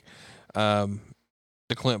like the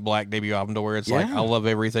Clint Black debut album, to where it's like I love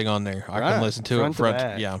everything on there. I can listen to it front to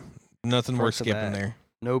back. Yeah, nothing worth skipping there.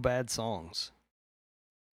 No bad songs.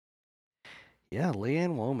 Yeah,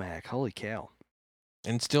 Leanne Womack. Holy cow!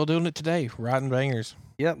 And still doing it today, writing bangers.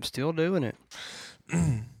 Yep, still doing it.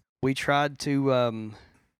 We tried to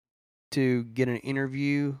get an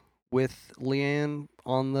interview with Leanne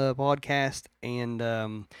on the podcast,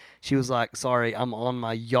 and she was like, "Sorry, I'm on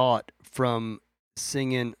my yacht from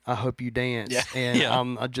singing I Hope You Dance, and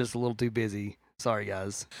I'm just a little too busy. Sorry,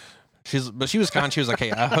 guys." She was kind. She was like,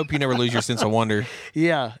 "Hey, I hope you never lose your sense of wonder."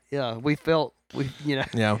 Yeah. We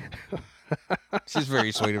Yeah. She's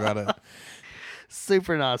very sweet about it.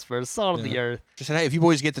 Super nice person, salt of the earth. She said, "Hey, if you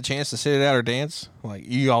boys get the chance to sit it out or dance, like,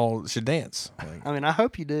 you all should dance." Like, I mean, I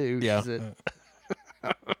hope you do. Yeah.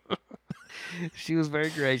 She was very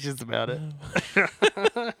gracious about it.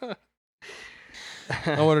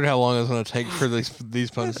 I wondered how long it was going to take for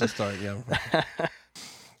these puns to start. Yeah.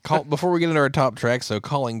 Before we get into our top tracks, though,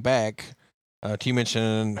 calling back to you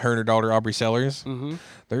mentioned her and her daughter Aubrey Sellers. Mm-hmm.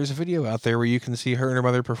 There's a video out there where you can see her and her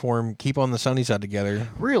mother perform "Keep on the Sunny Side" together.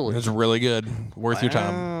 Really? It's really good. Worth your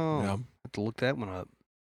time. Wow. Yeah. Have to look that one up.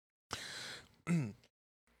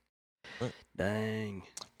 Dang.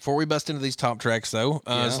 Before we bust into these top tracks, though,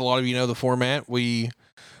 Yeah. as a lot of you know the format, we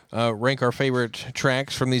rank our favorite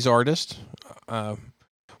tracks from these artists.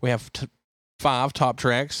 We have 5 top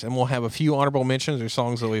tracks, and we'll have a few honorable mentions or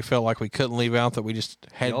songs that we felt like we couldn't leave out that we just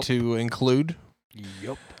had Yup. to include.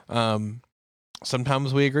 Yep.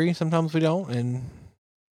 Sometimes we agree, sometimes we don't. And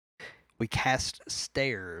We cast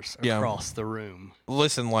stares Yeah. across the room.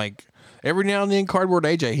 listen, like every now and then, Cardboard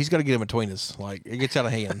AJ, he's got to get in between us. Like it gets out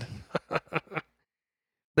of hand.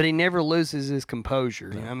 But he never loses his composure.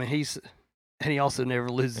 No. I mean, and he also never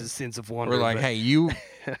loses his sense of wonder. We're like, but- hey,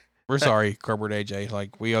 we're sorry, Cardboard AJ.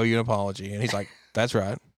 Like we owe you an apology. And he's like, that's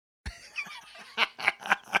right.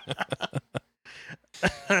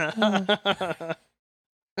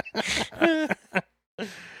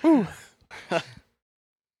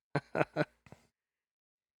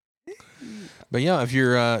 But yeah, if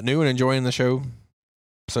you're new and enjoying the show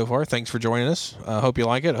so far, thanks for joining us. Hope you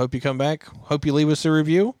like it. Hope you come back. Hope you leave us a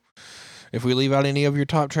review. If we leave out any of your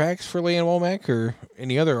top tracks for Leanne Womack or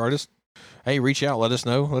any other artist, hey, reach out. Let us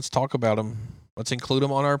know. Let's talk about them. Let's include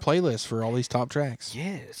them on our playlist for all these top tracks.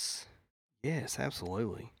 Yes. Yes,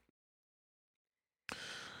 absolutely.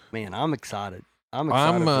 Man, I'm excited. I'm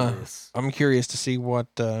excited for this. I'm curious to see what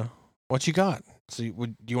you got. So, do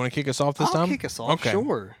you want to kick us off this I'll time? kick us off. Okay.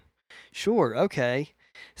 Sure. Okay.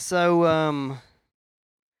 So,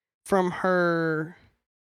 from her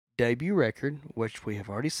debut record, which we have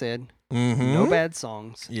already said, Mm-hmm. No Bad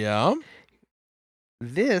Songs. Yeah.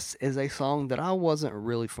 This is a song that I wasn't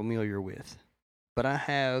really familiar with, but I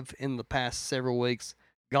have in the past several weeks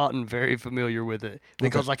gotten very familiar with it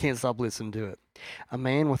because I can't stop listening to it. A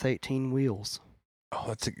Man with 18 Wheels. Oh,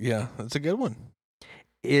 that's a good one.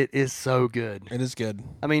 It is so good. It is good.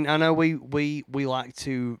 I mean, I know we like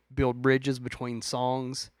to build bridges between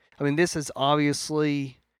songs. I mean, this is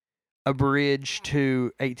obviously a bridge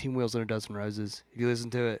to 18 Wheels and a Dozen Roses. If you listen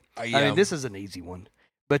to it, I mean, this is an easy one.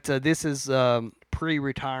 But this is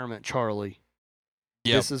pre-retirement Charlie.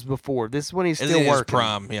 Yep. This is before. This is when he's It still is working.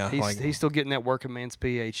 prime, yeah. He's still getting that working man's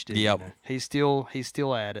PhD. Yep. You know? He's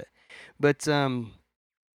still at it. But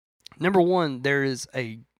number one, there is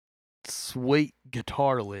a sweet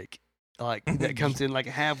guitar lick like that comes in like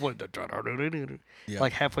halfway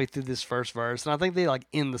like halfway through this first verse, and I think they like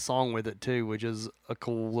end the song with it too, which is a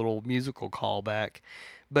cool little musical callback.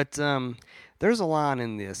 But there's a line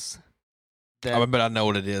in this that but I know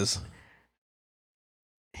what it is.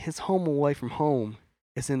 his home away from home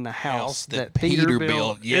is in the house that Peter Peter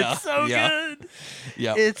built. Yeah. It's so Yeah. good.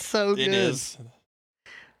 Yeah. It's so good. It is.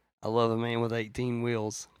 I love A Man with 18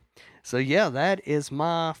 Wheels. So yeah, that is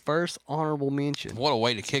my first honorable mention. What a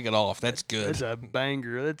way to kick it off. That's good. It's a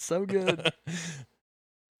banger. That's so good.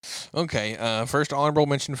 Okay, first honorable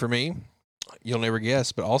mention for me. You'll never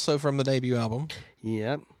guess, but also from the debut album.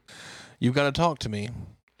 Yep. You've Got to Talk to Me.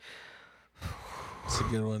 It's a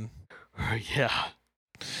good one. Yeah.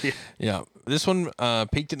 Yeah, this one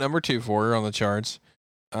peaked at number 2 for her on the charts.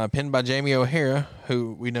 Penned by Jamie O'Hara,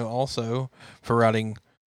 who we know also for writing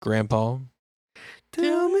Grandpa.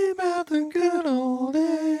 Tell me about the good old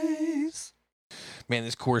days. Man,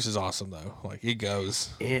 this chorus is awesome though. Like it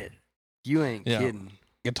goes. You ain't Yeah. kidding.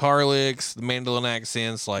 Guitar licks, the mandolin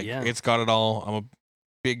accents, like Yeah. it's got it all. I'm a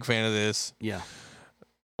big fan of this. Yeah.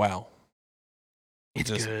 Wow. It's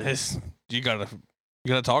Just- good. you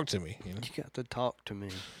gotta talk to me. You know? You got to talk to me.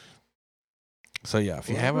 So yeah, if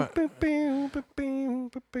you haven't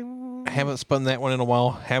spun that one in a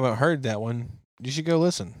while, haven't heard that one, you should go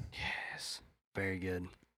listen. Yes. Very good.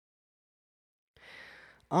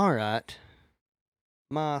 All right.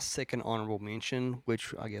 My second honorable mention,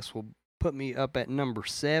 which I guess will put me up at number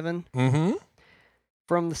 7, Mm-hmm.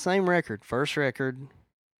 from the same record, first record,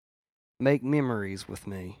 Make Memories with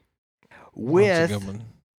Me, That's a with good one.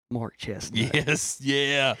 Mark Chestnut. Yes,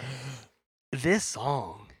 yeah. This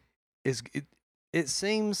song is it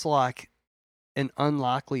seems like an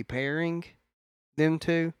unlikely pairing, them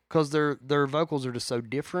two, because their vocals are just so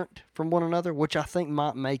different from one another, which I think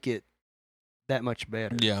might make it that much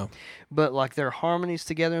better. Yeah, But like their harmonies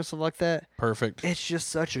together and stuff like that, perfect. it's just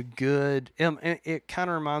such a good. It kind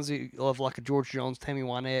of reminds me of like a George Jones, Tammy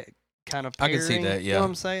Wynette kind of I pairing. can see that, You know yeah. what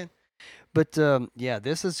I'm saying? But yeah,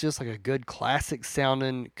 this is just like a good classic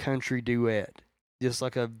sounding country duet. Just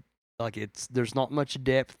like there's not much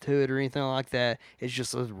depth to it or anything like that. It's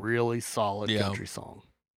just a really solid Yeah. country song.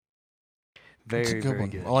 That's a Very, good very one.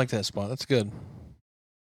 good. I like that spot. That's good.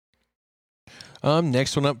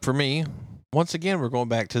 Next one up for me. Once again, we're going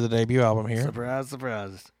back to the debut album here. Surprise,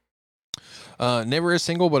 surprise. Never a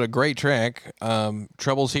single, but a great track.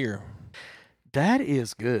 Trouble's Here. That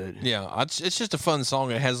is good. Yeah, it's just a fun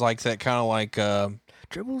song. It has like that kind of like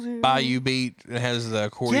Trouble's Here. Bayou beat. It has the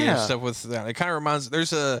accordion and Yeah. stuff with that. It kind of reminds.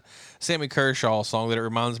 There's a Sammy Kershaw song that it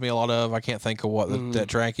reminds me a lot of. I can't think of what that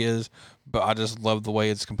track is, but I just love the way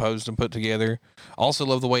it's composed and put together. Also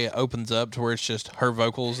love the way it opens up to where it's just her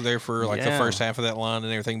vocals there for like the Yeah. first half of that line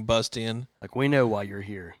and everything bust in. Like, we know why you're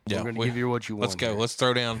here. Yeah, We're going to give you what you want. Let's go. Let's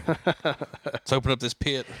throw down. Let's open up this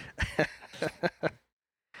pit.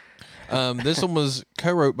 This one was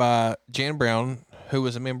co-wrote by Jan Brown, who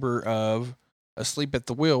was a member of Asleep at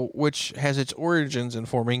the Wheel, which has its origins in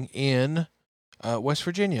forming in West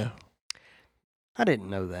Virginia. I didn't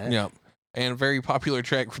know that. Yeah, and a very popular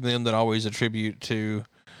track from them that I always attribute to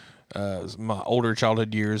my older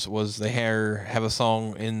childhood years was they have a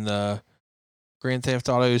song in the Grand Theft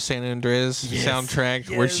Auto San Andreas Yes. soundtrack,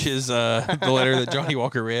 Yes. which is the letter that Johnny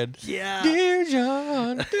Walker read. Yeah. Dear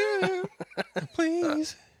John, do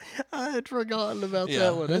please. I had forgotten about Yeah,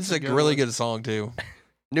 that one. that's a a really one. good song too.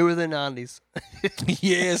 Newer than 90s.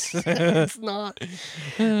 Yes. It's not.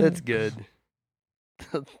 That's good.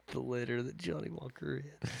 The letter that Johnny Walker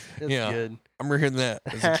read. That's Yeah. good. I remember hearing that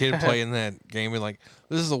as a kid playing that game and like,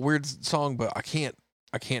 this is a weird song, but I can't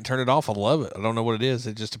turn it off. I love it. I don't know what it is.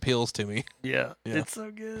 It just appeals to me. Yeah. Yeah. It's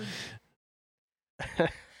so good.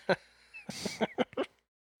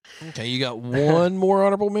 Okay, you got one more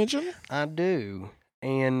honorable mention? I do.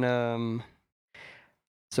 And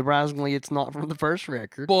surprisingly, it's not from the first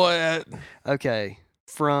record. Boy, Okay.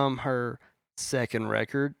 From her second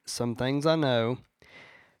record, Some Things I Know,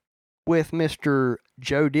 with Mr.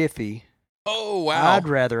 Joe Diffie, oh wow. I'd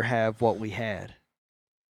rather have what we had.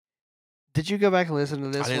 Did you go back and listen to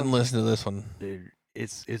this I didn't one? listen to this one. Dude,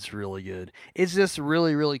 it's really good. It's just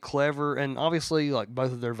really, really clever, and obviously, like,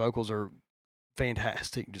 both of their vocals are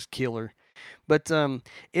fantastic, just killer. But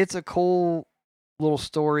it's a cool little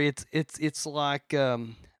story. It's like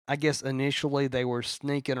I guess initially they were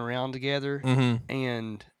sneaking around together, Mm-hmm.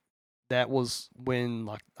 and that was when,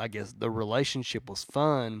 like, I guess the relationship was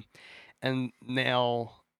fun, and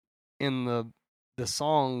now in the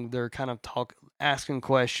song they're kind of asking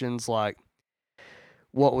questions like,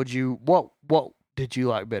 what did you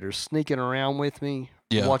like better, sneaking around with me,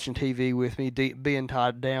 Yeah. watching TV with me, being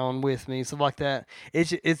tied down with me, stuff like that.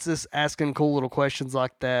 It's just asking cool little questions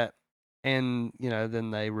like that, and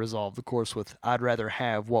then they resolve the course with, I'd rather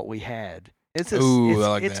have what we had. It's just, Ooh, I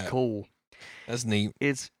like it's that. cool. That's neat.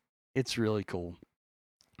 It's really cool.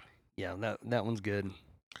 Yeah, that one's good.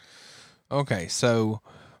 Okay, so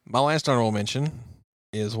my last honorable mention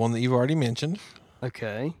is one that you've already mentioned,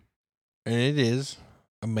 Okay. and it is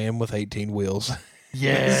A Man with 18 Wheels.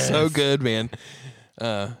 Yes. So good, man.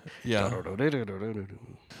 Yeah.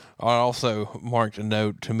 I also marked a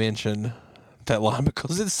note to mention that line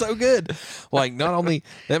because it's so good. Like, not only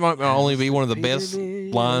that might not only be one of the best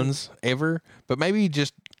lines ever, but maybe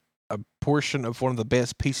just a portion of one of the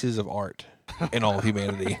best pieces of art in all of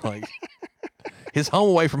humanity. Like his home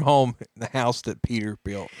away from home, the house that Peter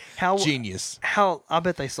built. How Genius. I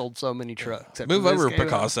bet they sold so many trucks. after Move this over, came out.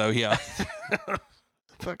 Picasso. Yeah.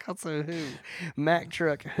 Picasso who? Mack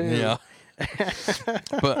truck who? Yeah.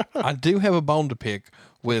 But I do have a bone to pick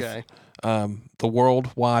with Okay. the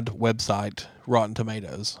worldwide website Rotten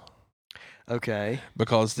Tomatoes, Okay.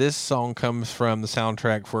 because this song comes from the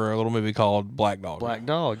soundtrack for a little movie called Black Dog. Black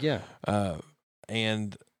Dog, yeah.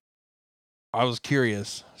 And I was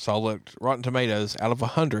curious, so I looked. Rotten Tomatoes, out of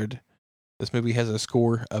 100, this movie has a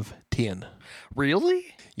score of 10.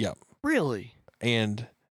 Really? Yep. Really? And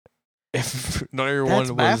if not everyone That's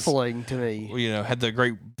was, baffling to me. had the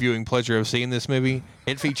great viewing pleasure of seeing this movie,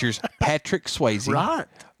 it features Patrick Swayze, Right.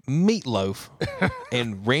 Meatloaf,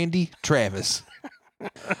 and Randy Travis.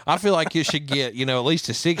 I feel like you should get, at least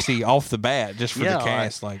a 60 off the bat just for Yeah, the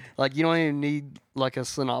cast. Like, you don't even need like a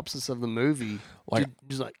synopsis of the movie. Like-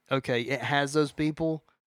 Just like, okay, it has those people.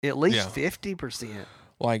 At least Yeah. 50%.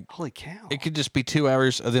 like Holy cow. it could just be 2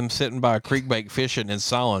 hours of them sitting by a creek bank fishing in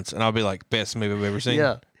silence, and I'll be like, best movie I've ever seen.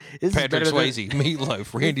 Yeah. This is Patrick better than- Swayze,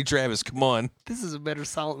 Meatloaf, Randy Travis, come on. This is a better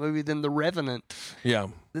silent movie than The Revenant. Yeah.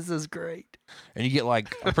 This is great. And you get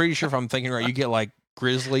I'm pretty sure if I'm thinking right, you get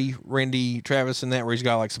grizzly Randy Travis in that where he's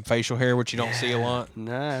got some facial hair, which you don't see a lot.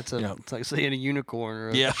 Nah, Yeah. it's like seeing a unicorn or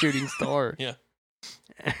a Yeah. shooting star. Yeah.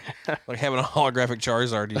 Like having a holographic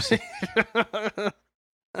Charizard, you see.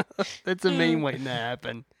 That's a meme waiting to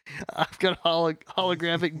happen. I've got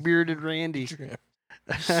holographic bearded Randy.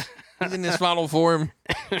 He's in his final form,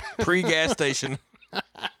 pre-gas station.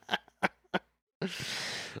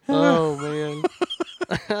 Oh man.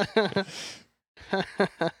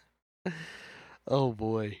 Oh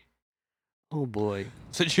boy. Oh boy.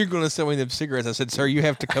 Since you're going to sell me them cigarettes, I said, sir, you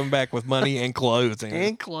have to come back with money and clothes.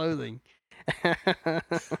 And clothing.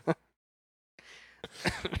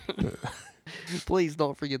 Please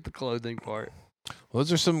don't forget the clothing part. Well,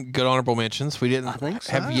 those are some good honorable mentions. We didn't I think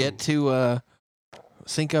so. have yet to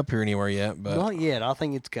sync up here anywhere yet, but Not yet. I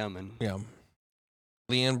think it's coming. yeah.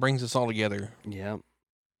 Leanne brings us all together. Yep.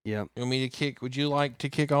 You want me to kick? Would you like to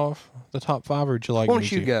kick off the top 5, or would you like Why me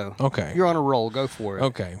don't you to? go? Okay. You're on a roll. Go for it.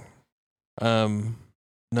 Okay.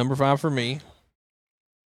 Number 5 for me.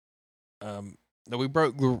 That we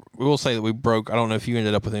broke. We will say that we broke. I don't know if you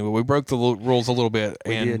ended up with any, but we broke the rules a little bit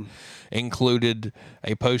We and did. included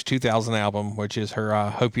a post 2000 album, which is her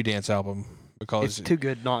 "Hope You Dance" album, because It's too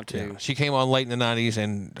good not to. yeah, she came on late in the 90s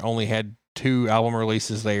and only had 2 album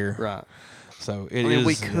releases there. Right. So I mean,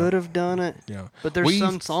 we could have done it, Yeah. but there's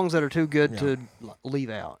some songs that are too good Yeah. to leave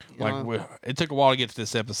out. you know? It took a while to get to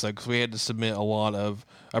this episode because we had to submit a lot of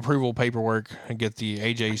approval paperwork and get the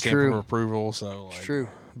AJ stamp True. of approval. So It's true.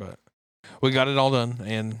 but we got it all done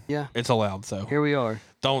and Yeah. it's allowed. So Here we are.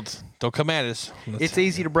 don't come at us. It's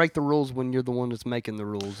easy to break the rules when you're the one that's making the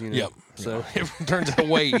rules. You know. Yep. So it turns out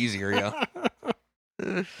way easier.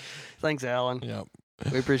 Yeah. thanks, Alan. Yep.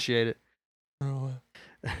 We appreciate it.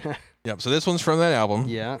 Yep. So this one's from that album.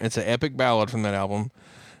 Yeah. It's an epic ballad from that album,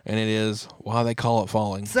 and it is "Why They Call It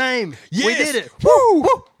Falling." Same. We Yes! did it. Woo!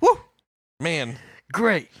 Woo! Woo! Man,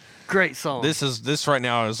 Great. Great song. this right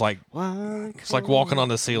now is like it's like walking on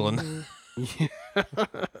the ceiling.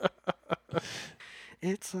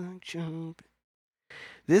 It's like jumping.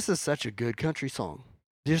 This is such a good country song.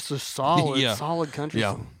 Just a solid, Yeah. solid country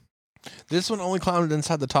Yeah. song. This one only climbed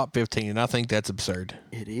inside the top 15, and I think that's absurd.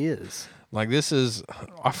 It is. Like this is,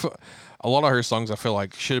 a lot of her songs I feel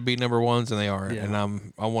like should be number ones, and they aren't. Yeah. And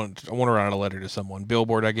I want to write a letter to someone,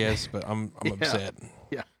 Billboard, I guess, but I'm Yeah. upset.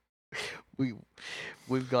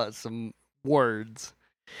 We've got some words.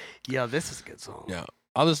 Yeah, this is a good song. Yeah.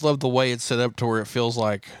 I just love the way it's set up to where it feels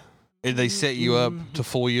like they set you up to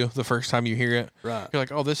fool you the first time you hear it. Right. You're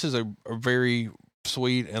like, oh, this is a very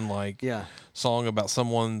sweet and like Yeah. song about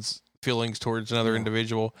someone's feelings towards another Yeah.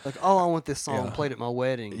 individual. Like, oh, I want this song Yeah. played at my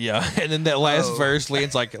wedding. Yeah, and then that last Oh. verse,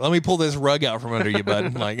 Leanne's like, "Let me pull this rug out from under you,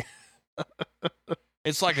 bud." Like,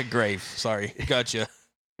 it's like a grave. Sorry, gotcha.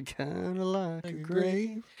 Kind of like a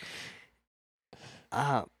grave.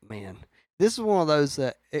 Man, this is one of those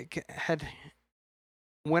that had.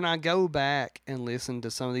 When I go back and listen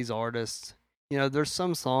to some of these artists, you know, there's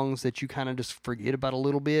some songs that you kind of just forget about a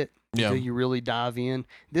little bit Yeah, until you really dive in.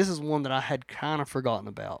 This is one that I had kind of forgotten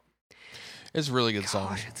about. it's a really good song.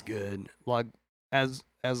 Gosh, it's good. Like as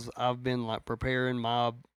I've been like preparing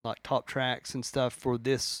my like top tracks and stuff for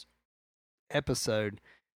this episode,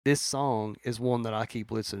 this song is one that I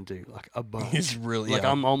keep listening to like a bunch. It's really Like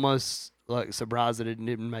yeah. I'm almost like surprised that it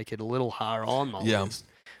didn't make it a little higher on my Yeah. list.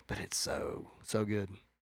 But it's so good.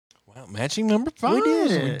 Wow, matching number 5. We did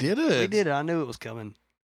We it. did it. We did it. I knew it was coming.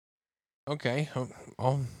 Okay,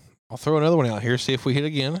 I'll throw another one out here. See if we hit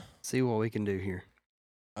again. See what we can do here.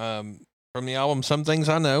 From the album "Some Things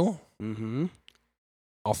I Know." Mm-hmm.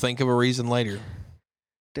 I'll think of a reason later.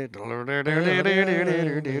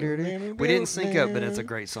 We didn't sync up, but it's a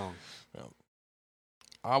great song.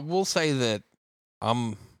 I will say that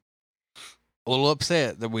I'm a little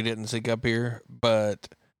upset that we didn't sync up here, but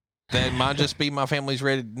that might just be my family's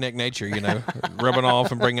redneck nature, you know, rubbing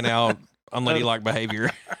off and bringing out unladylike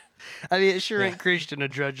behavior. I mean, it sure Yeah. ain't Christian to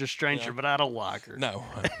judge a stranger, Yeah. but I don't like her. No,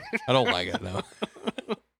 I don't like it. No.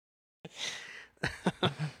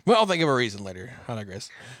 Well, I'll think of a reason later. I digress.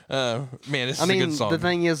 Man, this is I a mean, good song. the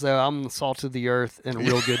thing is, though, I'm the salt of the earth and a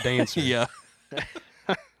real good dancer. Yeah.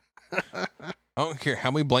 I don't care how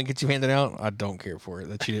many blankets you handed out. I don't care for it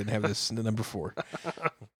that you didn't have this in number 4.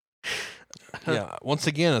 Yeah. Once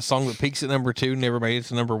again, a song that peaks at number 2, never made it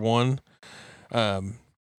to number 1.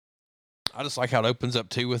 I just like how it opens up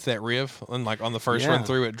too with that riff, and like on the first Yeah. run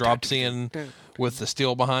through, it drops in with the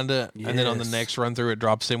steel behind it, and then on the Yes. next run through, it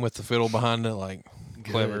drops in with the fiddle behind it. Like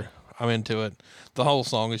clever. I'm into it. The whole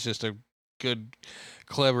song is just a good,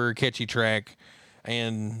 clever, catchy track,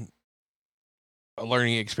 and a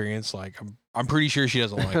learning experience. Like I'm pretty sure she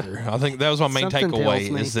doesn't like her. I think that was my main Something tells takeaway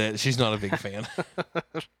me. is that she's not a big fan.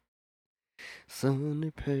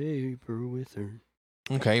 Sunday paper with her.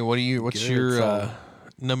 Okay, what's Good your song.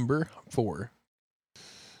 number 4?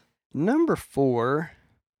 Number 4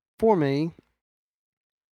 for me,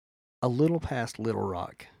 A Little Past Little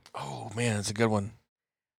Rock. Oh man, it's a good one.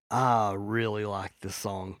 I really like this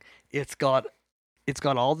song. It's got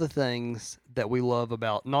all the things that we love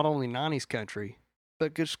about not only 90s country,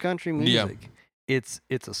 but just country Yeah. music.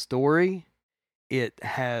 it's a story. It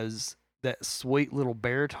has that sweet little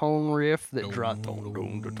baritone riff that drops.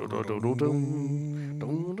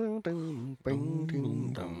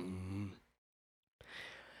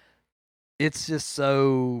 It's just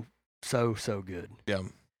so good. Yeah.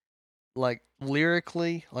 Like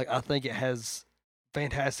lyrically, like I think it has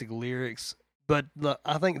fantastic lyrics, but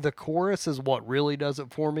I think the chorus is what really does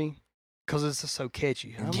it for me because it's just so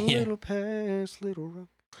catchy. I'm a little past Little Rock,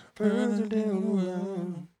 further down the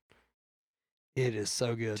line. It is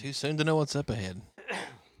so good. Too soon to know what's up ahead.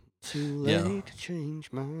 Too late to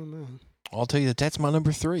change my mind. I'll tell you that's my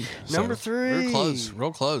number 3. Number 3.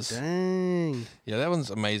 Real close. Dang. Yeah, that one's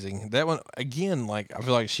amazing. That one, again, like, I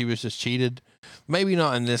feel like she was just cheated. Maybe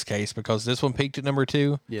not in this case because this one peaked at number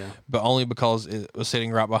 2. Yeah. But only because it was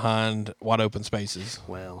sitting right behind Wide Open Spaces.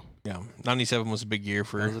 Well. Yeah. 97 was a big year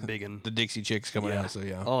for that was a big one. the Dixie Chicks coming out. So,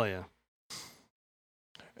 yeah. Oh, yeah.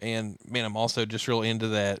 And, man, I'm also just real into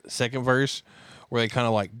that second verse where they kind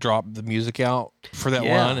of like drop the music out for that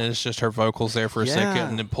line, and it's just her vocals there for a second,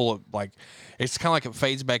 and then pull it like it's kind of like it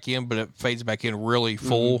fades back in, but it fades back in really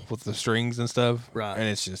full with the strings and stuff. Right. And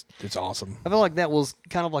it's awesome. I feel like that was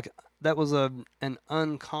kind of like that was an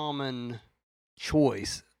uncommon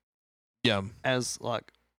choice. Yeah. As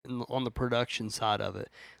like on the production side of it,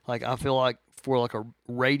 like I feel like for like a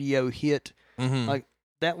radio hit, like.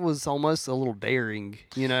 That was almost a little daring,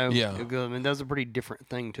 you know? Yeah. I mean, that's a pretty different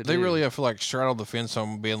thing to do. They really, I feel like, straddled the fence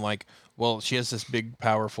on being like, well, she has this big,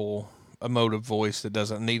 powerful, emotive voice that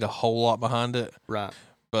doesn't need a whole lot behind it. Right.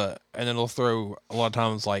 And then they'll throw a lot of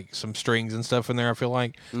times like some strings and stuff in there, I feel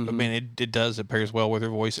like. But man, it pairs well with her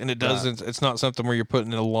voice. And it doesn't, it's not something where you're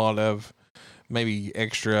putting in a lot of maybe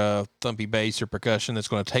extra thumpy bass or percussion that's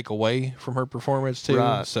going to take away from her performance too.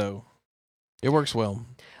 Right. So it works well.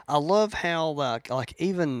 I love how like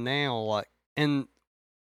even now, like, and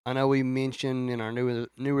I know we mentioned in our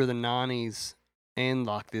newer than 90s and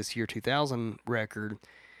like this year 2000 record,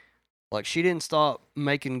 like she didn't stop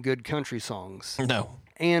making good country songs. No.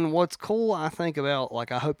 And what's cool, I think, about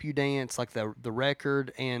like I Hope You Dance, like the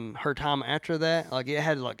record and her time after that, like it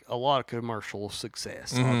had like a lot of commercial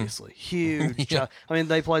success, obviously. Huge. I mean,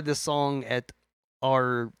 they played this song at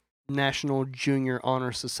our National Junior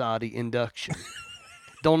Honor Society induction.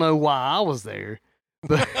 Don't know why I was there,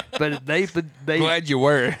 but they glad you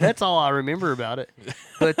were. That's all I remember about it.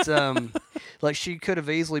 But like she could have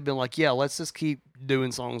easily been like, yeah, let's just keep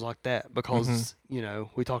doing songs like that because you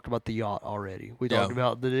know we talked about the yacht already. We talked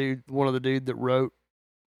about one of the dude that wrote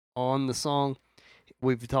on the song.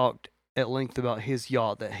 We've talked at length about his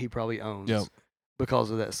yacht that he probably owns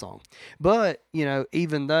because of that song. But you know,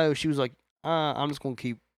 even though she was like, I'm just gonna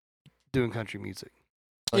keep doing country music.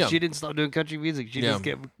 Like she didn't stop doing country music. She just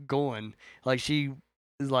kept going. Like she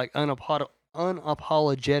is like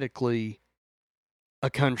unapologetically a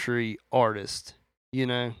country artist. You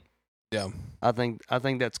know. Yeah. I think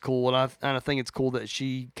that's cool, and I think it's cool that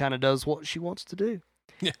she kind of does what she wants to do.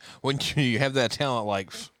 Yeah. When you have that talent,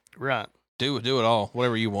 like do it all,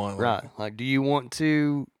 whatever you want. Right. Like, do you want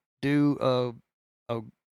to do a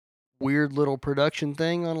weird little production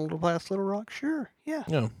thing on a Little Past Little Rock? Sure. Yeah.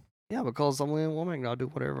 Yeah. Yeah, because I'm a woman, I'll do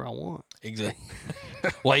whatever I want. Exactly.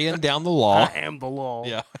 Laying down the law. I am the law.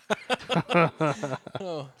 Yeah.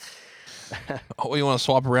 Oh, you want to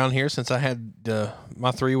swap around here since I had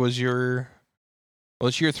my 3 was your. Well,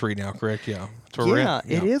 it's your 3 now, correct? Yeah.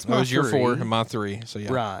 It is my 3. That was your 4 and my 3. So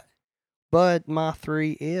yeah. Right. But my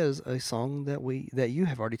 3 is a song that you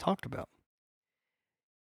have already talked about.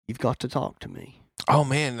 You've Got to Talk to Me. Oh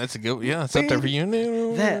man, that's a good. Yeah, it's up there for you.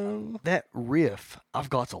 That riff,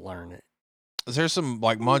 I've got to learn it. Is there some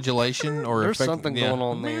like modulation or there's something going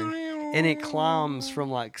on there, and it climbs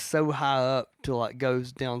from like so high up to like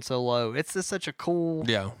goes down so low. It's just such a cool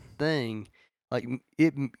thing. Like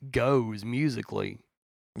it goes musically.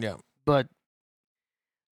 Yeah, but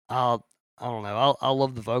I don't know. I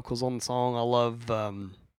love the vocals on the song. I love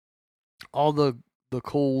all the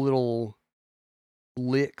cool little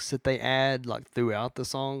licks that they add like throughout the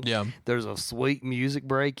song. Yeah. There's a sweet music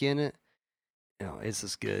break in it. You know, it's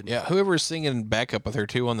just good. Yeah, whoever's singing backup with her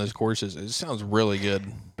too on those choruses, it sounds really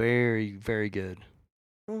good. Very, very good.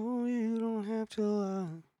 Oh, you don't have to lie.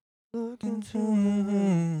 Look into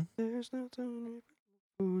me. There's nothing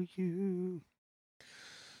for you.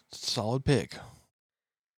 Solid pick.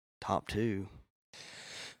 Top 2.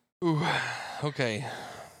 Ooh, okay.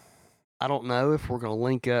 I don't know if we're going to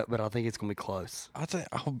link up, but I think it's going to be close. I'd say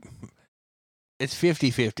it's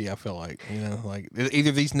 50-50, I feel like. You know, like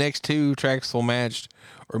either these next 2 tracks will match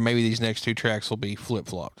or maybe these next 2 tracks will be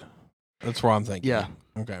flip-flopped. That's where I'm thinking. Yeah.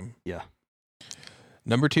 Okay. Yeah.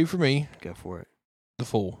 Number 2 for me. Go for it. The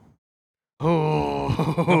Fool. Oh,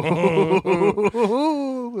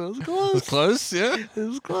 it was close. It's close, yeah. It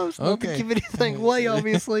was close. Not to Okay. give anything away,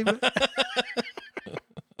 obviously, but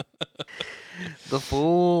The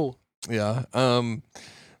Fool. Yeah.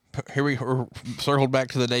 Here we're circled back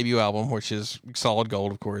to the debut album, which is solid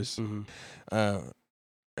gold, of course. Mm-hmm.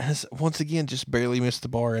 Has once again just barely missed the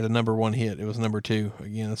bar at a number 1 hit. It was number 2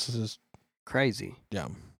 again. This is Crazy. yeah.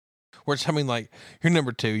 Which I mean, like you're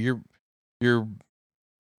number 2. You're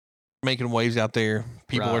making waves out there.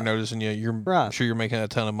 People are Right. noticing you. I'm Right. sure you're making a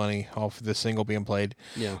ton of money off this single being played.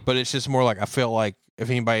 Yeah. But it's just more like I felt like if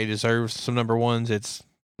anybody deserves some number 1s, it's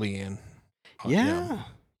Leanne. Yeah.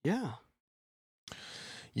 Yeah.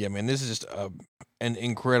 Yeah, man, this is just an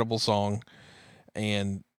incredible song,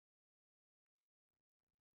 and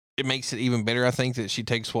it makes it even better. I think that she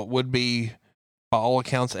takes what would be, by all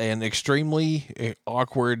accounts, an extremely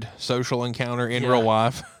awkward social encounter in real Yeah.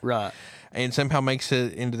 life, Right. and somehow makes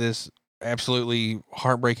it into this absolutely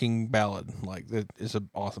heartbreaking ballad. Like that is an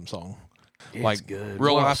awesome song. It's Like, good.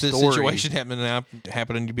 Real What a life, this story. situation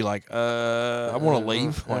happening, you'd be like, I want to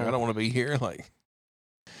leave. Like, I don't want to be here. Like.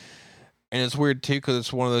 And it's weird too because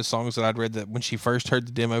it's one of those songs that I'd read that when she first heard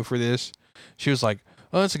the demo for this, she was like,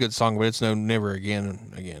 "Oh, it's a good song, but it's no never again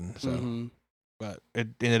and again." So, Mhm. but it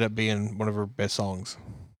ended up being one of her best songs.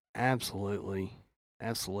 Absolutely.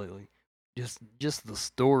 Absolutely. Just the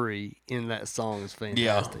story in that song is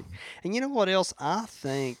fantastic. And you know what else I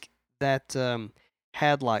think that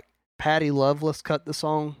had like Patty Loveless cut the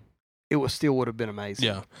song, it would have been amazing.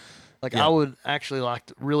 Yeah, Like yeah. I would actually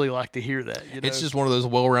really like to hear that. You know? it's just one of those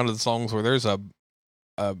well-rounded songs where there's a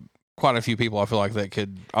quite a few people I feel like that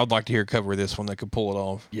I'd like to hear cover this one that could pull it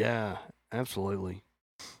off. Yeah, absolutely.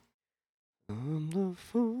 I'm the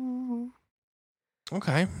fool.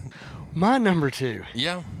 Okay, My number 2.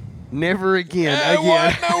 yeah. Never again.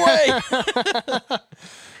 What? No way.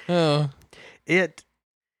 Oh, It,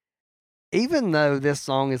 even though this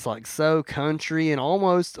song is like so country and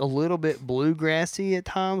almost a little bit bluegrassy at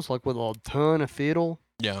times, like with a ton of fiddle,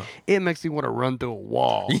 yeah. it makes me want to run through a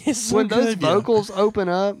wall. It's so When those good, yeah. vocals open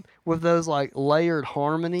up with those like layered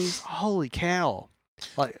harmonies, holy cow!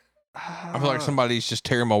 Like I feel like somebody's just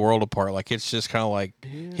tearing my world apart. Like it's just kind of like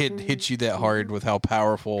hits you that hard with how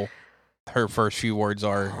powerful her first few words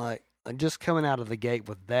are. like just coming out of the gate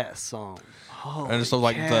with that song. And just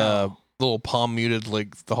like the little palm muted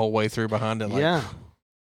like the whole way through behind it. Like, yeah.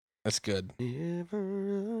 that's good.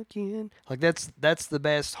 Never again. Like that's the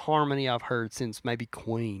best harmony I've heard since maybe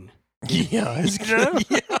Queen. Yeah, it's good.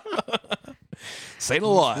 Yeah. Say it a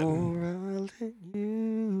lot. Before I let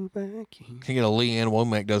you back in. Can you get a Leanne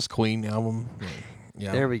Womack does Queen album?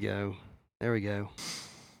 Yeah. There we go. There we go.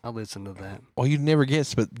 I'll listen to that. Well, you'd never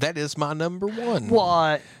guess, but that is my number 1.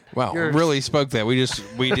 What? Wow, You're- really spoke that. We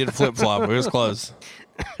did flip flop. It was close.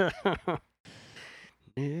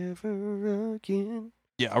 Never again.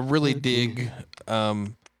 Yeah, I really dig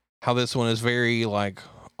how this one is very like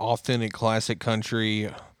authentic classic country,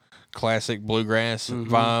 classic bluegrass Mhm.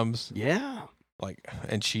 vibes. Yeah. Like,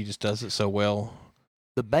 and she just does it so well.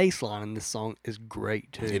 The bass line in this song is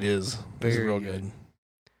great too. It is. It's Very real good. good.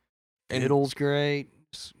 And Fiddle's great.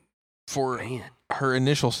 for Man. her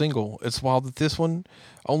initial single, it's wild that this one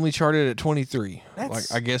only charted at 23.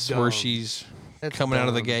 That's like, I guess dumb. where she's That's coming out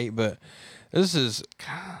of the dumb. gate, but this is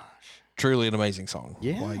Gosh. truly an amazing song.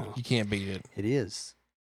 Yeah. Like, you can't beat it. It is.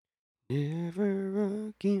 Never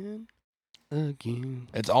again. Again.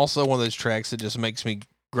 It's also one of those tracks that just makes me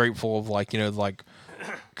grateful of like, like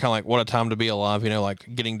kind of like what a time to be alive,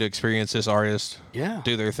 like getting to experience this artist Yeah.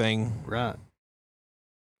 do their thing. Right.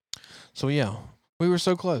 So yeah, we were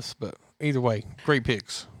so close, but either way, great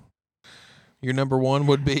picks. Your number 1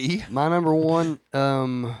 would be My number 1,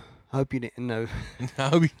 hope you didn't know.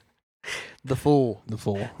 The Fool. The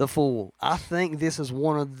Fool. The Fool. I think this is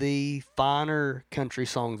one of the finer country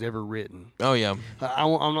songs ever written. Oh yeah.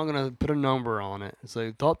 I'm not going to put a number on it.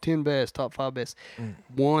 So top 10 best, top 5 best. Mm.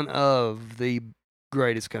 One of the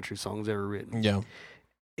greatest country songs ever written. Yeah.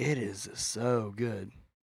 It is so good.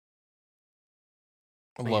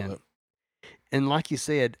 I love Man. it. And like you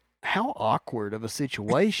said, how awkward of a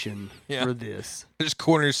situation Yeah. for this. Just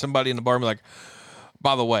corners somebody in the bar and be like,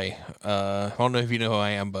 by the way, I don't know if you know who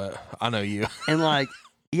I am, but I know you. And like,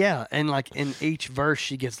 yeah, and like in each verse,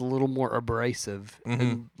 she gets a little more abrasive. Mm-hmm.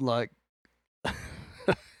 And like,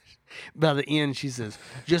 by the end, she says,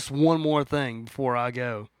 just one more thing before I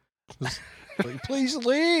go. Like, please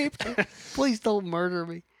leave. Please don't murder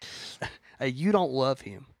me. Hey, you don't love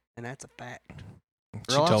him, and that's a fact.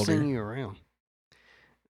 She Girl, I've told seen her. you around.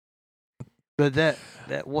 But that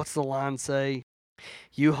what's the line say?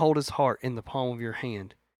 You hold his heart in the palm of your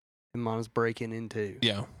hand, and mine is breaking in two.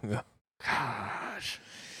 Yeah. Yeah. Gosh.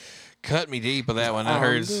 Cut me deep with that one. That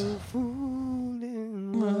hurts. The fool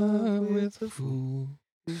in love with the fool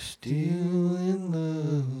who's still in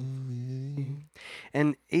love with you.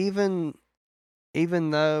 And even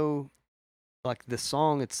though like the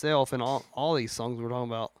song itself and all these songs we're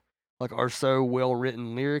talking about like are so well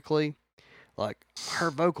written lyrically, like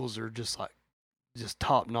her vocals are just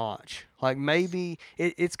top notch. Like maybe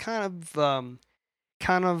it's kind of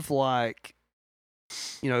like,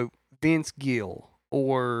 you know, Vince Gill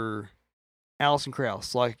or Alison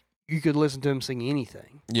Krauss. Like you could listen to them sing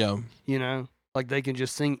anything. Yeah. You know, like they can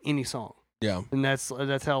just sing any song. Yeah. And that's how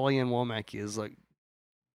Leanne Womack is. Like,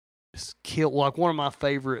 just like one of my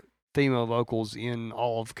favorite female vocals in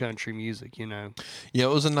all of country music. You know. Yeah,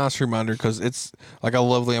 it was a nice reminder because it's like I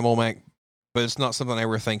love Leanne Womack, but it's not something I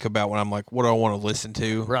ever think about when I'm like, what do I want to listen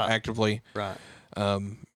to actively? Right.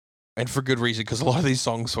 And for good reason because a lot of these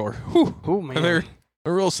songs are, whew, oh man, they're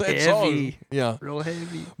a real sad heavy. song. Yeah, real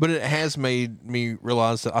heavy. But it has made me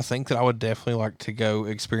realize that I think that I would definitely like to go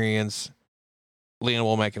experience Leanne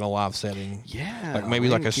Womack in a live setting. Yeah, like maybe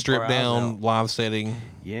like a stripped down live setting.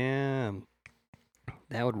 Yeah,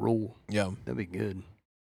 that would rule. Yeah, that'd be good.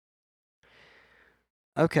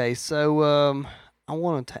 Okay, so I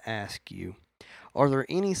wanted to ask you, are there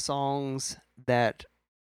any songs that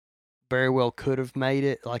very well could have made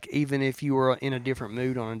it, like even if you were in a different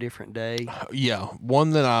mood on a different day? Yeah,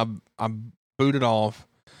 one that I booted off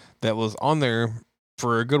that was on there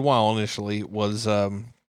for a good while initially was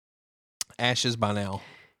Ashes by Now.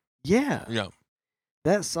 Yeah. Yeah.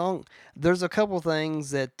 That song, there's a couple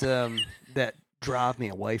things that that drive me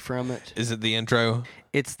away from it. Is it the intro?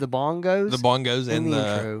 It's the bongos. The bongos and the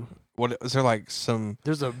intro. What is there like some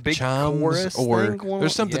there's a big chimes chorus or thing going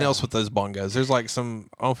there's something on? else with those bongos. There's like some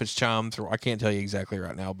I don't know if it's chimes or I can't tell you exactly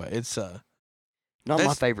right now, but it's not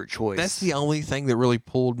my favorite choice. That's the only thing that really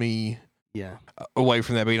pulled me away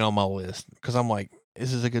from that being on my list because I'm like,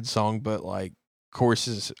 this is a good song, but like chorus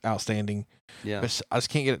is outstanding. Yeah, but I just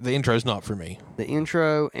can't get it. The intro's not for me. The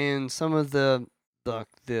intro and some of the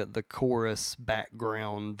chorus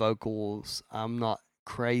background vocals, I'm not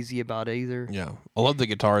crazy about either. Yeah, I love the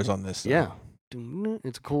guitars on this. Yeah,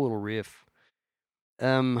 it's a cool little riff.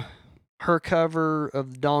 Her cover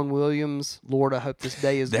of Don Williams, "Lord, I Hope This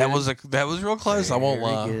Day Is Good." That was real close. Very I won't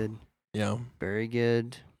lie. Good. Yeah, very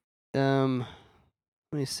good. Let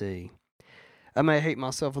me see. I May Hate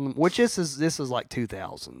Myself in the, which this is like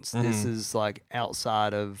 2000s. Mm-hmm. This is like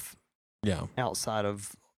outside of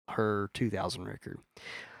her 2000 record.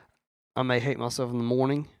 I May Hate Myself in the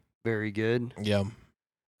Morning, very good. Yeah.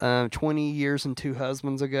 20 Years and Two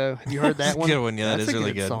Husbands Ago. Have you heard that one? Good one. Yeah, that's that is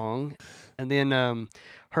really good song. And then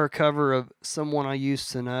her cover of Someone I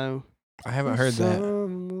Used to Know. I haven't heard that.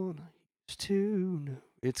 Someone I used to know.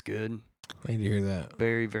 It's good. I need to hear that.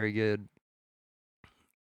 Very, very good.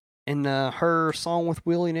 And her song with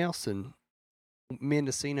Willie Nelson,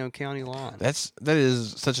 Mendocino County Line. That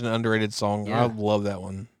is such an underrated song. Yeah. I love that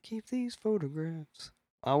one. Keep these photographs.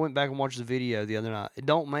 I went back and watched the video the other night. It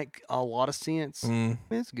don't make a lot of sense.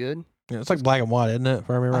 It's good. Yeah, it's like black and white, isn't it? If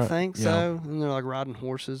I remember right. I think so. And they're like riding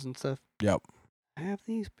horses and stuff. Yep. I have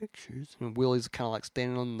these pictures. And Willie's kind of like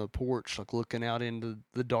standing on the porch, like looking out into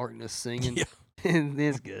the darkness, singing. Yeah. And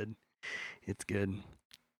it's good. It's good.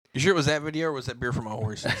 You sure it was that video or was that Beer for My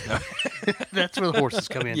Horses? No. That's where the horses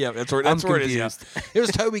come in. Yeah, that's where it is. Yeah. It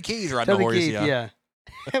was Toby Keith riding the horse. Keith, yeah.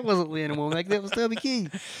 That wasn't Leanne Womack. That was Toby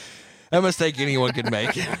Keith. A mistake anyone could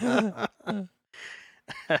make.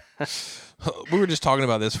 We were just talking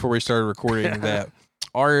about this before we started recording that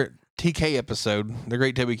our TK episode, the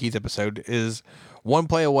Great Toby Keith episode, is one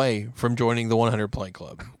play away from joining the 100 Play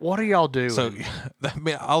Club. What are y'all doing? So, I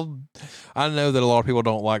mean, I know that a lot of people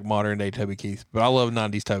don't like modern day Toby Keith, but I love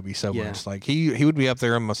 90s Toby so much. Like he would be up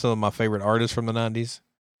there on some of my favorite artists from the 90s.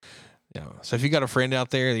 Yeah. So if you got a friend out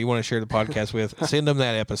there that you want to share the podcast with, send them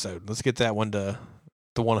that episode. Let's get that one to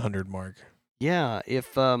the 100 mark. Yeah,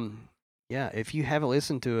 if you haven't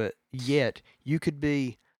listened to it yet, you could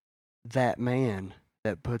be that man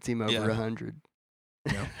that puts him over 100.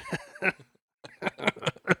 Yeah.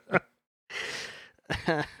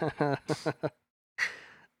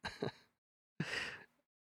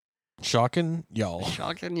 Shocking y'all.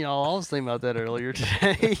 Shocking y'all. I was thinking about that earlier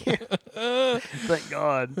today. Thank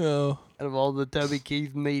God. Oh. Out of all the Toby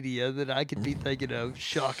Keith media that I could be thinking of,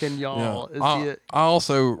 shocking y'all is it. I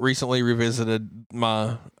also recently revisited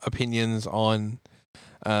my opinions on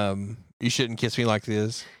You Shouldn't Kiss Me Like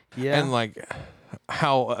This. Yeah. And like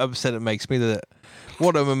how upset it makes me that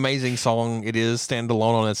what an amazing song it is, stand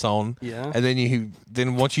alone on its own. Yeah. And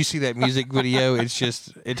then once you see that music video, it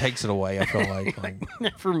takes it away, I feel like.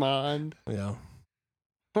 Never mind. Yeah.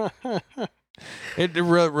 It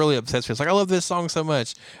really upsets me. It's like, I love this song so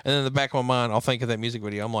much. And then in the back of my mind, I'll think of that music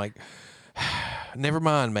video. I'm like, never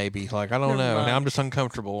mind, maybe. Like, I don't Never know. mind. Now I'm just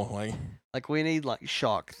uncomfortable. Like we need like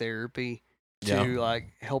shock therapy to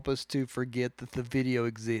like help us to forget that the video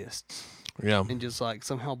exists Yeah. and just like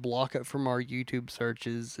somehow block it from our YouTube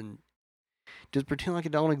searches and just pretend like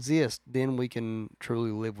it don't exist. Then we can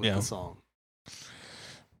truly live with the song.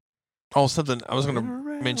 Oh, something I was going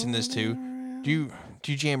to mention this too. Do you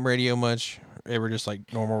jam radio much? Ever just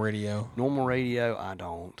like normal radio? Normal radio, I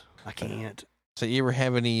don't. I can't. So you ever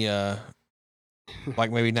have any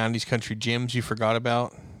like maybe 90s country gems you forgot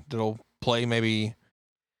about that'll play maybe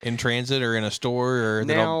in transit or in a store or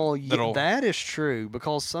Now that'll that is true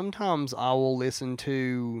because sometimes I will listen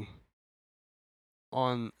to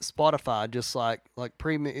on Spotify just like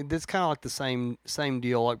premix. It's kind of like the same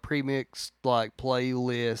deal, like premixed like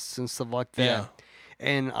playlists and stuff like that. Yeah.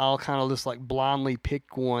 And I'll kind of just like blindly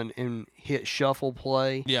pick one and hit shuffle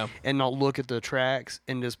play. Yeah. And not look at the tracks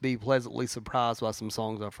and just be pleasantly surprised by some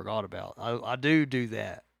songs I forgot about. I do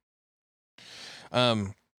that.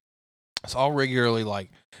 So I'll regularly, like,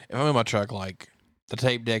 if I'm in my truck, like, the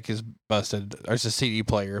tape deck is busted. There's a CD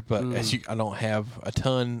player, but I don't have a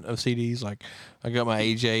ton of CDs. Like, I got my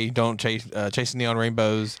AJ, Chasing Neon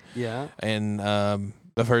Rainbows. Yeah. And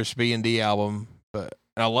the first B&D album. But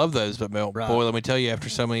I love those, but boy, let me tell you, after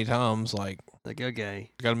so many times, like okay,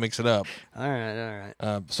 got to mix it up. All right.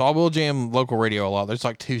 So I will jam local radio a lot. There's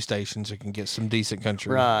like 2 stations that can get some decent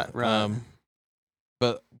country. Right.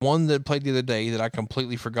 But one that played the other day that I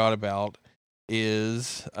completely forgot about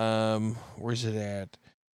is where's it at?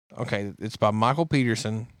 Okay, it's by Michael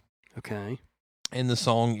Peterson. Okay. And the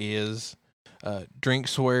song is Drink,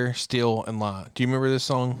 Swear, Steal, and Lie. Do you remember this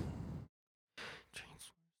song?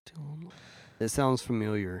 It sounds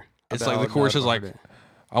familiar. It's like the chorus is like,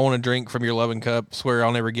 I want to drink from your loving cup, swear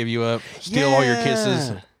I'll never give you up, steal all your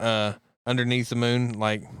kisses underneath the moon.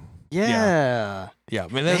 Like, yeah.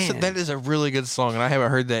 Man, that is a really good song, and I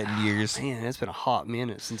haven't heard that in years. Man, it's been a hot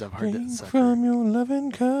minute since I've heard that sucker. From your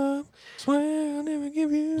loving cup, swear I'll never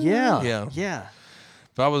give you up. Yeah.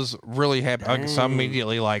 But I was really happy. So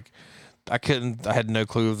immediately, like, I had no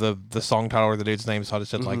clue of the song title or the dude's name, so I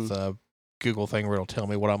just did like the Google thing where it'll tell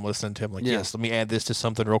me what I'm listening to. I'm like, yes, let me add this to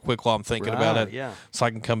something real quick while I'm thinking about it. Yeah. So I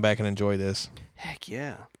can come back and enjoy this. Heck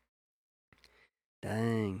yeah.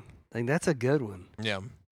 Dang. That's a good one. Yeah.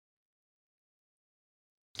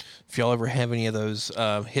 If y'all ever have any of those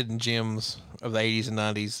hidden gems of the 80s and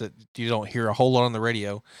 90s that you don't hear a whole lot on the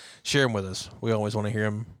radio, share them with us. We always want to hear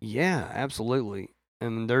them. Yeah, absolutely.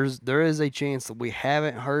 And there is a chance that we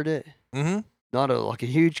haven't heard it. Mm-hmm. Not a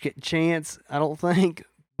huge chance, I don't think.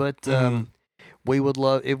 But we would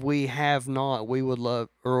love, if we have not, we would love,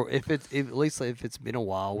 or at least if it's been a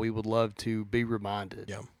while, we would love to be reminded.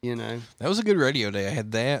 Yeah. You know? That was a good radio day. I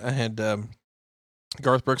had that. I had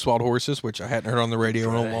Garth Brooks' Wild Horses, which I hadn't heard on the radio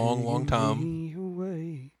in a long, long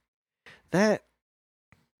time. That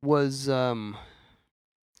was, I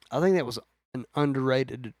think that was an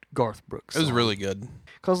underrated Garth Brooks song. It was really good.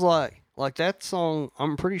 Because, like that song,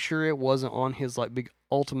 I'm pretty sure it wasn't on his, big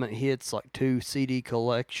Ultimate Hits, 2 CD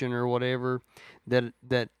collection or whatever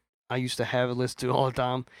that I used to have and listen to all the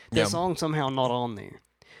time. That song somehow not on there.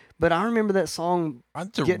 But I remember that song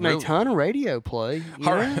getting a ton of radio play.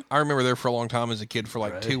 I remember there for a long time as a kid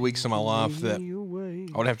for 2 weeks of my life that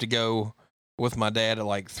I would have to go with my dad at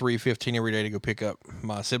 3:15 every day to go pick up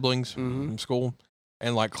my siblings from school.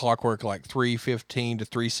 And clockwork, 3:15 to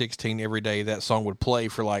 3:16 every day, that song would play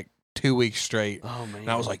for 2 weeks straight. Oh, man. And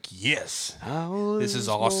I was like, yes, this is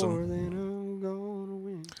awesome.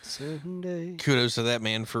 Kudos to that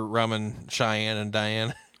man for rhyming Cheyenne and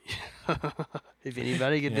Diane. If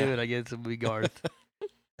anybody could do it, I guess it would be Garth.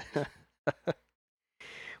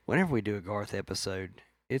 Whenever we do a Garth episode,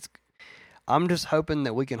 I'm just hoping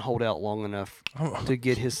that we can hold out long enough to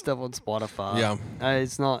get his stuff on Spotify. Yeah.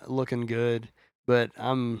 It's not looking good, but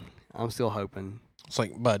I'm still hoping. It's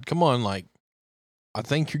like, bud, come on, I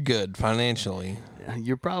think you're good financially.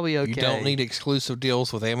 You're probably okay. You don't need exclusive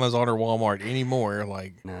deals with Amazon or Walmart anymore.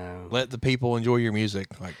 No. Let the people enjoy your music.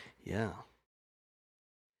 Yeah.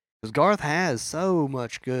 Because Garth has so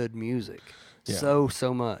much good music. Yeah.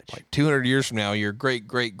 So much. 200 years from now, your great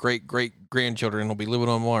grandchildren will be living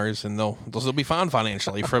on Mars, and they'll still be fine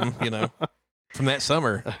financially from from that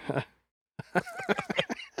summer.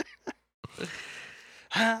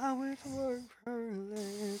 I went to work for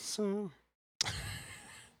that summer.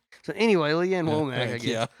 So anyway, Leanne Womack, I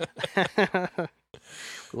guess. Yeah.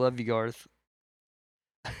 Love you, Garth.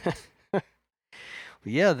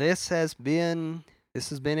 Yeah, this has been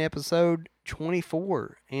episode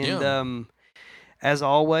 24, and As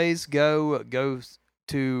always, go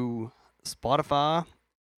to Spotify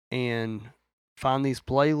and find these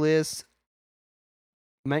playlists.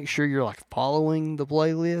 Make sure you're like following the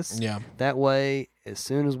playlist. Yeah. That way, as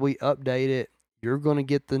soon as we update it, you're going to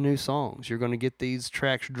get the new songs. You're going to get these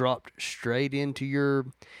tracks dropped straight into your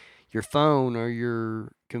phone or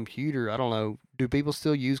your computer. I don't know. Do people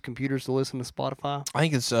still use computers to listen to Spotify? I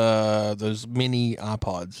think it's those mini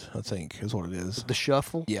iPods, I think is what it is. The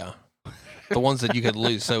shuffle? Yeah. The ones that you could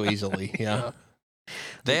lose so easily. Yeah.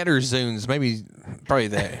 That or Zunes, probably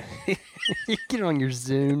that. You get on your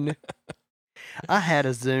Zune. I had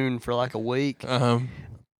a Zune for like a week,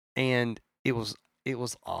 and it was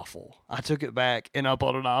awful. I took it back and I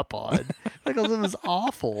bought an iPod because it was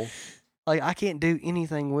awful. Like, I can't do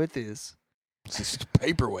anything with this. It's just a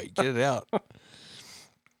paperweight. Get it out.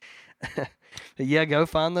 Yeah, go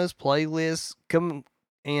find those playlists. Come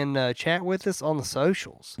and chat with us on the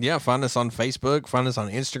socials. Yeah, find us on Facebook. Find us on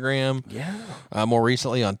Instagram. Yeah. More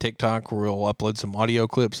recently on TikTok, where we'll upload some audio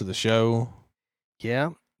clips of the show.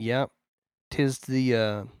 Yeah. Yep. 'Tis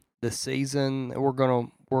the season. We're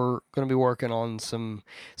gonna be working on some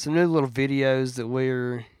new little videos that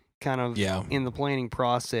we're kind of in the planning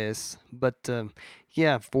process. But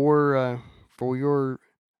yeah, for your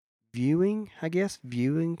viewing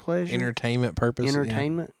pleasure, Entertainment purpose.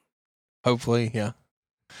 entertainment. Yeah. Hopefully, yeah.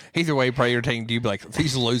 Either way, probably entertaining to you, be like,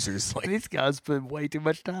 these losers. Like, These guys put way too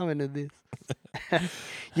much time into this.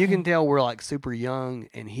 You can tell we're like super young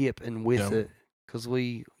and hip and with it because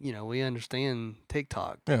we understand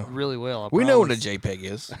TikTok really well. We know what a JPEG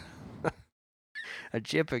is. A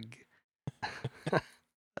JPEG.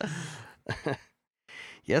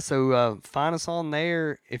 Yeah, so find us on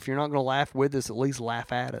there. If you're not going to laugh with us, at least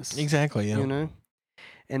laugh at us. Exactly, yeah. You know?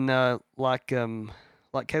 And like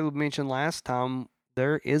Caleb mentioned last time,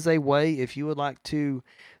 there is a way if you would like to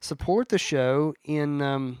support the show in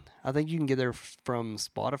I think you can get there from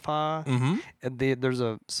Spotify. Mm-hmm. And there's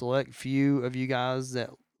a select few of you guys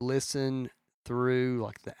that listen through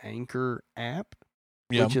like the Anchor app,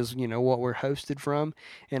 which is what we're hosted from.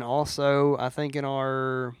 And also I think in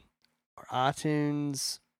our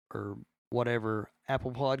iTunes or whatever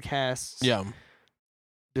Apple Podcasts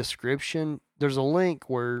description, there's a link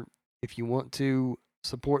where if you want to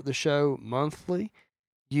support the show monthly,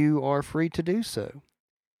 you are free to do so.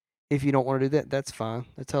 If you don't want to do that, that's fine.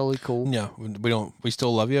 That's totally cool. Yeah, we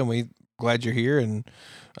still love you, and we glad you're here. And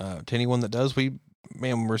to anyone that does,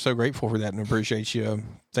 we're so grateful for that and appreciate you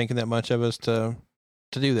thinking that much of us to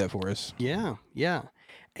do that for us. Yeah, yeah.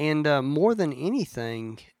 And more than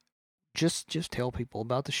anything, just tell people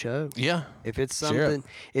about the show. Yeah. If it's something,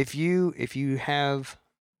 if you have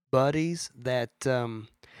buddies that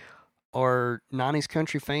are 90s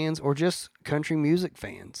country fans or just country music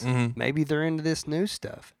fans, maybe they're into this new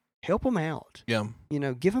stuff. Help them out. Yeah.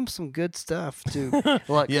 Give them some good stuff to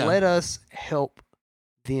let us help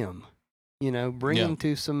them. Bring them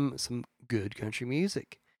to some good country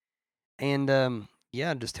music. And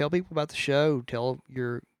just tell people about the show. Tell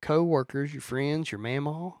your coworkers, your friends, your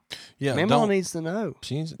mamaw. Yeah, mamaw needs to know.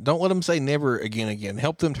 Don't let them say never again.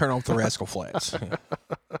 Help them turn off the Rascal Flats.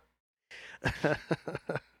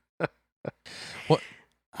 What?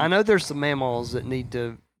 I know there's some mamaws that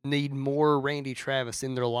need more Randy Travis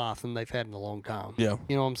in their life than they've had in a long time. Yeah.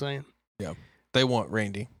 You know what I'm saying? Yeah. They want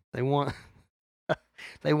Randy. They want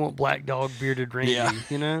Black Dog bearded Randy,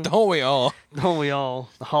 Yeah. Don't we all? Don't we all?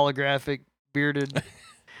 The holographic bearded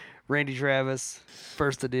Randy Travis,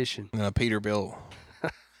 first edition. Peterbilt.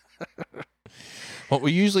 Well,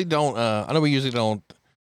 we usually don't, I know we usually don't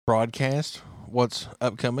broadcast what's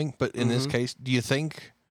upcoming, but in this case, do you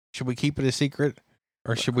think, should we keep it a secret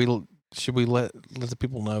or should we let the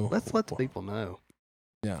people know? Let's let the people know.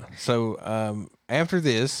 Yeah. So after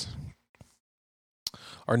this,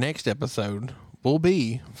 our next episode will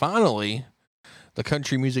be finally the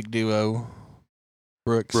country music duo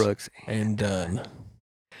Brooks and Dunn.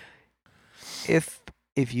 If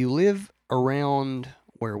you live around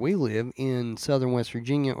where we live in southern West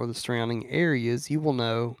Virginia or the surrounding areas, you will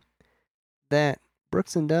know that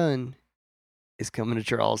Brooks and Dunn is coming to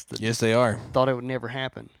Charleston. Yes, they are. Thought it would never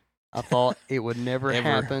happen. I thought it would never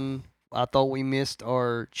happen. I thought we missed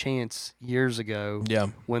our chance years ago. Yeah.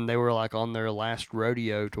 When they were like on their last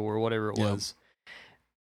rodeo tour, whatever it was.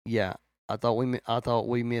 Yeah. I thought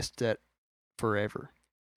we missed that forever.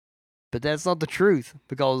 But that's not the truth,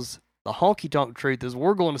 because the honky tonk truth is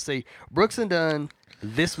we're going to see Brooks and Dunn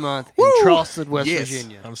this month in Charleston, West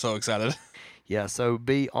Virginia. I'm so excited. Yeah, so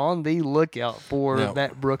be on the lookout for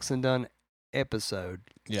that Brooks and Dunn episode.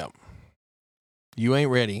 Yeah. You ain't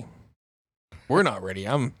ready. We're not ready.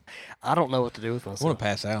 I don't know what to do with myself. I want to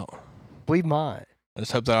pass out. We might. I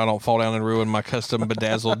just hope that I don't fall down and ruin my custom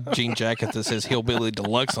bedazzled jean jacket that says Hillbilly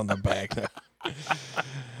Deluxe on the back.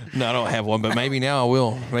 No, I don't have one, but maybe now I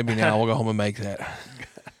will. Maybe now I'll go home and make that.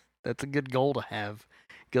 That's a good goal to have.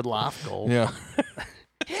 Good life goal. Yeah.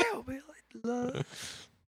 Hillbilly Deluxe.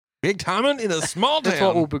 Big timing in a small town. That's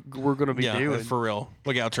what we're going to be doing. For real.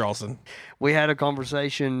 Look out, Charleston. We had a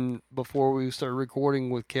conversation before we started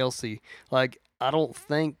recording with Kelsey. Like, I don't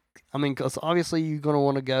think, because obviously you're going to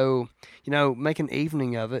want to go, make an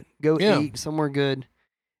evening of it. Go eat somewhere good.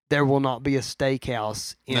 There will not be a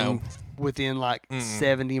steakhouse within like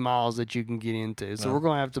 70 miles that you can get into. So we're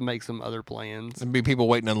going to have to make some other plans. There'll be people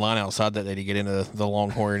waiting in line outside that day to get into the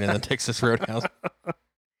Longhorn and the Texas Roadhouse.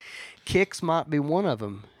 Kix might be one of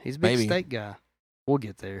them. He's a big steak guy. We'll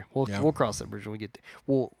get there. We'll cross that bridge when we get there.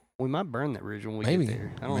 Well, we might burn that bridge when we get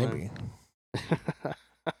there. I don't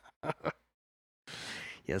know.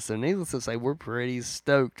 Yeah, so needless to say, we're pretty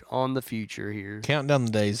stoked on the future here. Counting down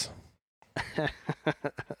the days.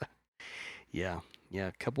 Yeah,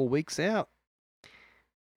 a couple weeks out.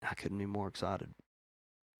 I couldn't be more excited.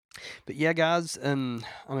 But yeah, guys,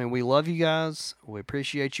 we love you guys. We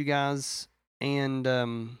appreciate you guys.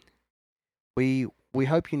 And we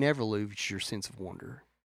hope you never lose your sense of wonder.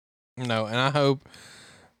 No, and I hope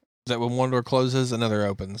that when one door closes, another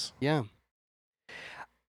opens. Yeah.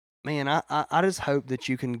 Man, I just hope that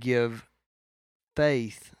you can give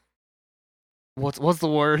faith. What's the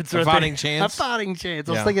words? A fighting chance. A fighting chance.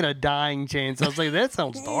 I was thinking a dying chance. I was like, that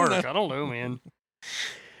sounds dark. I don't know, man.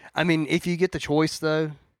 If you get the choice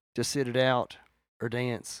though, just sit it out or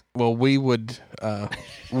dance. Well, we'd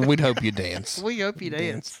hope you dance. We hope you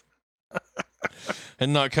dance.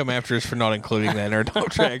 And not come after us for not including that in our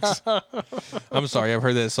dog tracks. I'm sorry, I've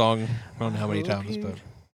heard that song I don't know how many times, but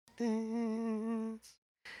dance.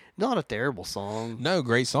 Not a terrible song. No,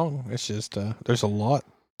 great song. It's just there's a lot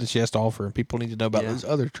that she has to offer, and people need to know about those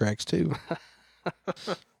other tracks too.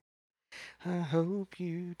 I hope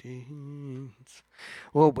you dance.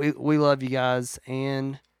 Well, we love you guys,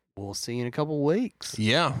 and we'll see you in a couple of weeks.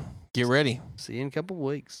 Yeah, get ready. See you in a couple of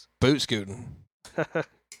weeks. Boot scooting.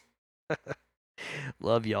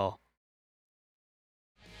 Love y'all.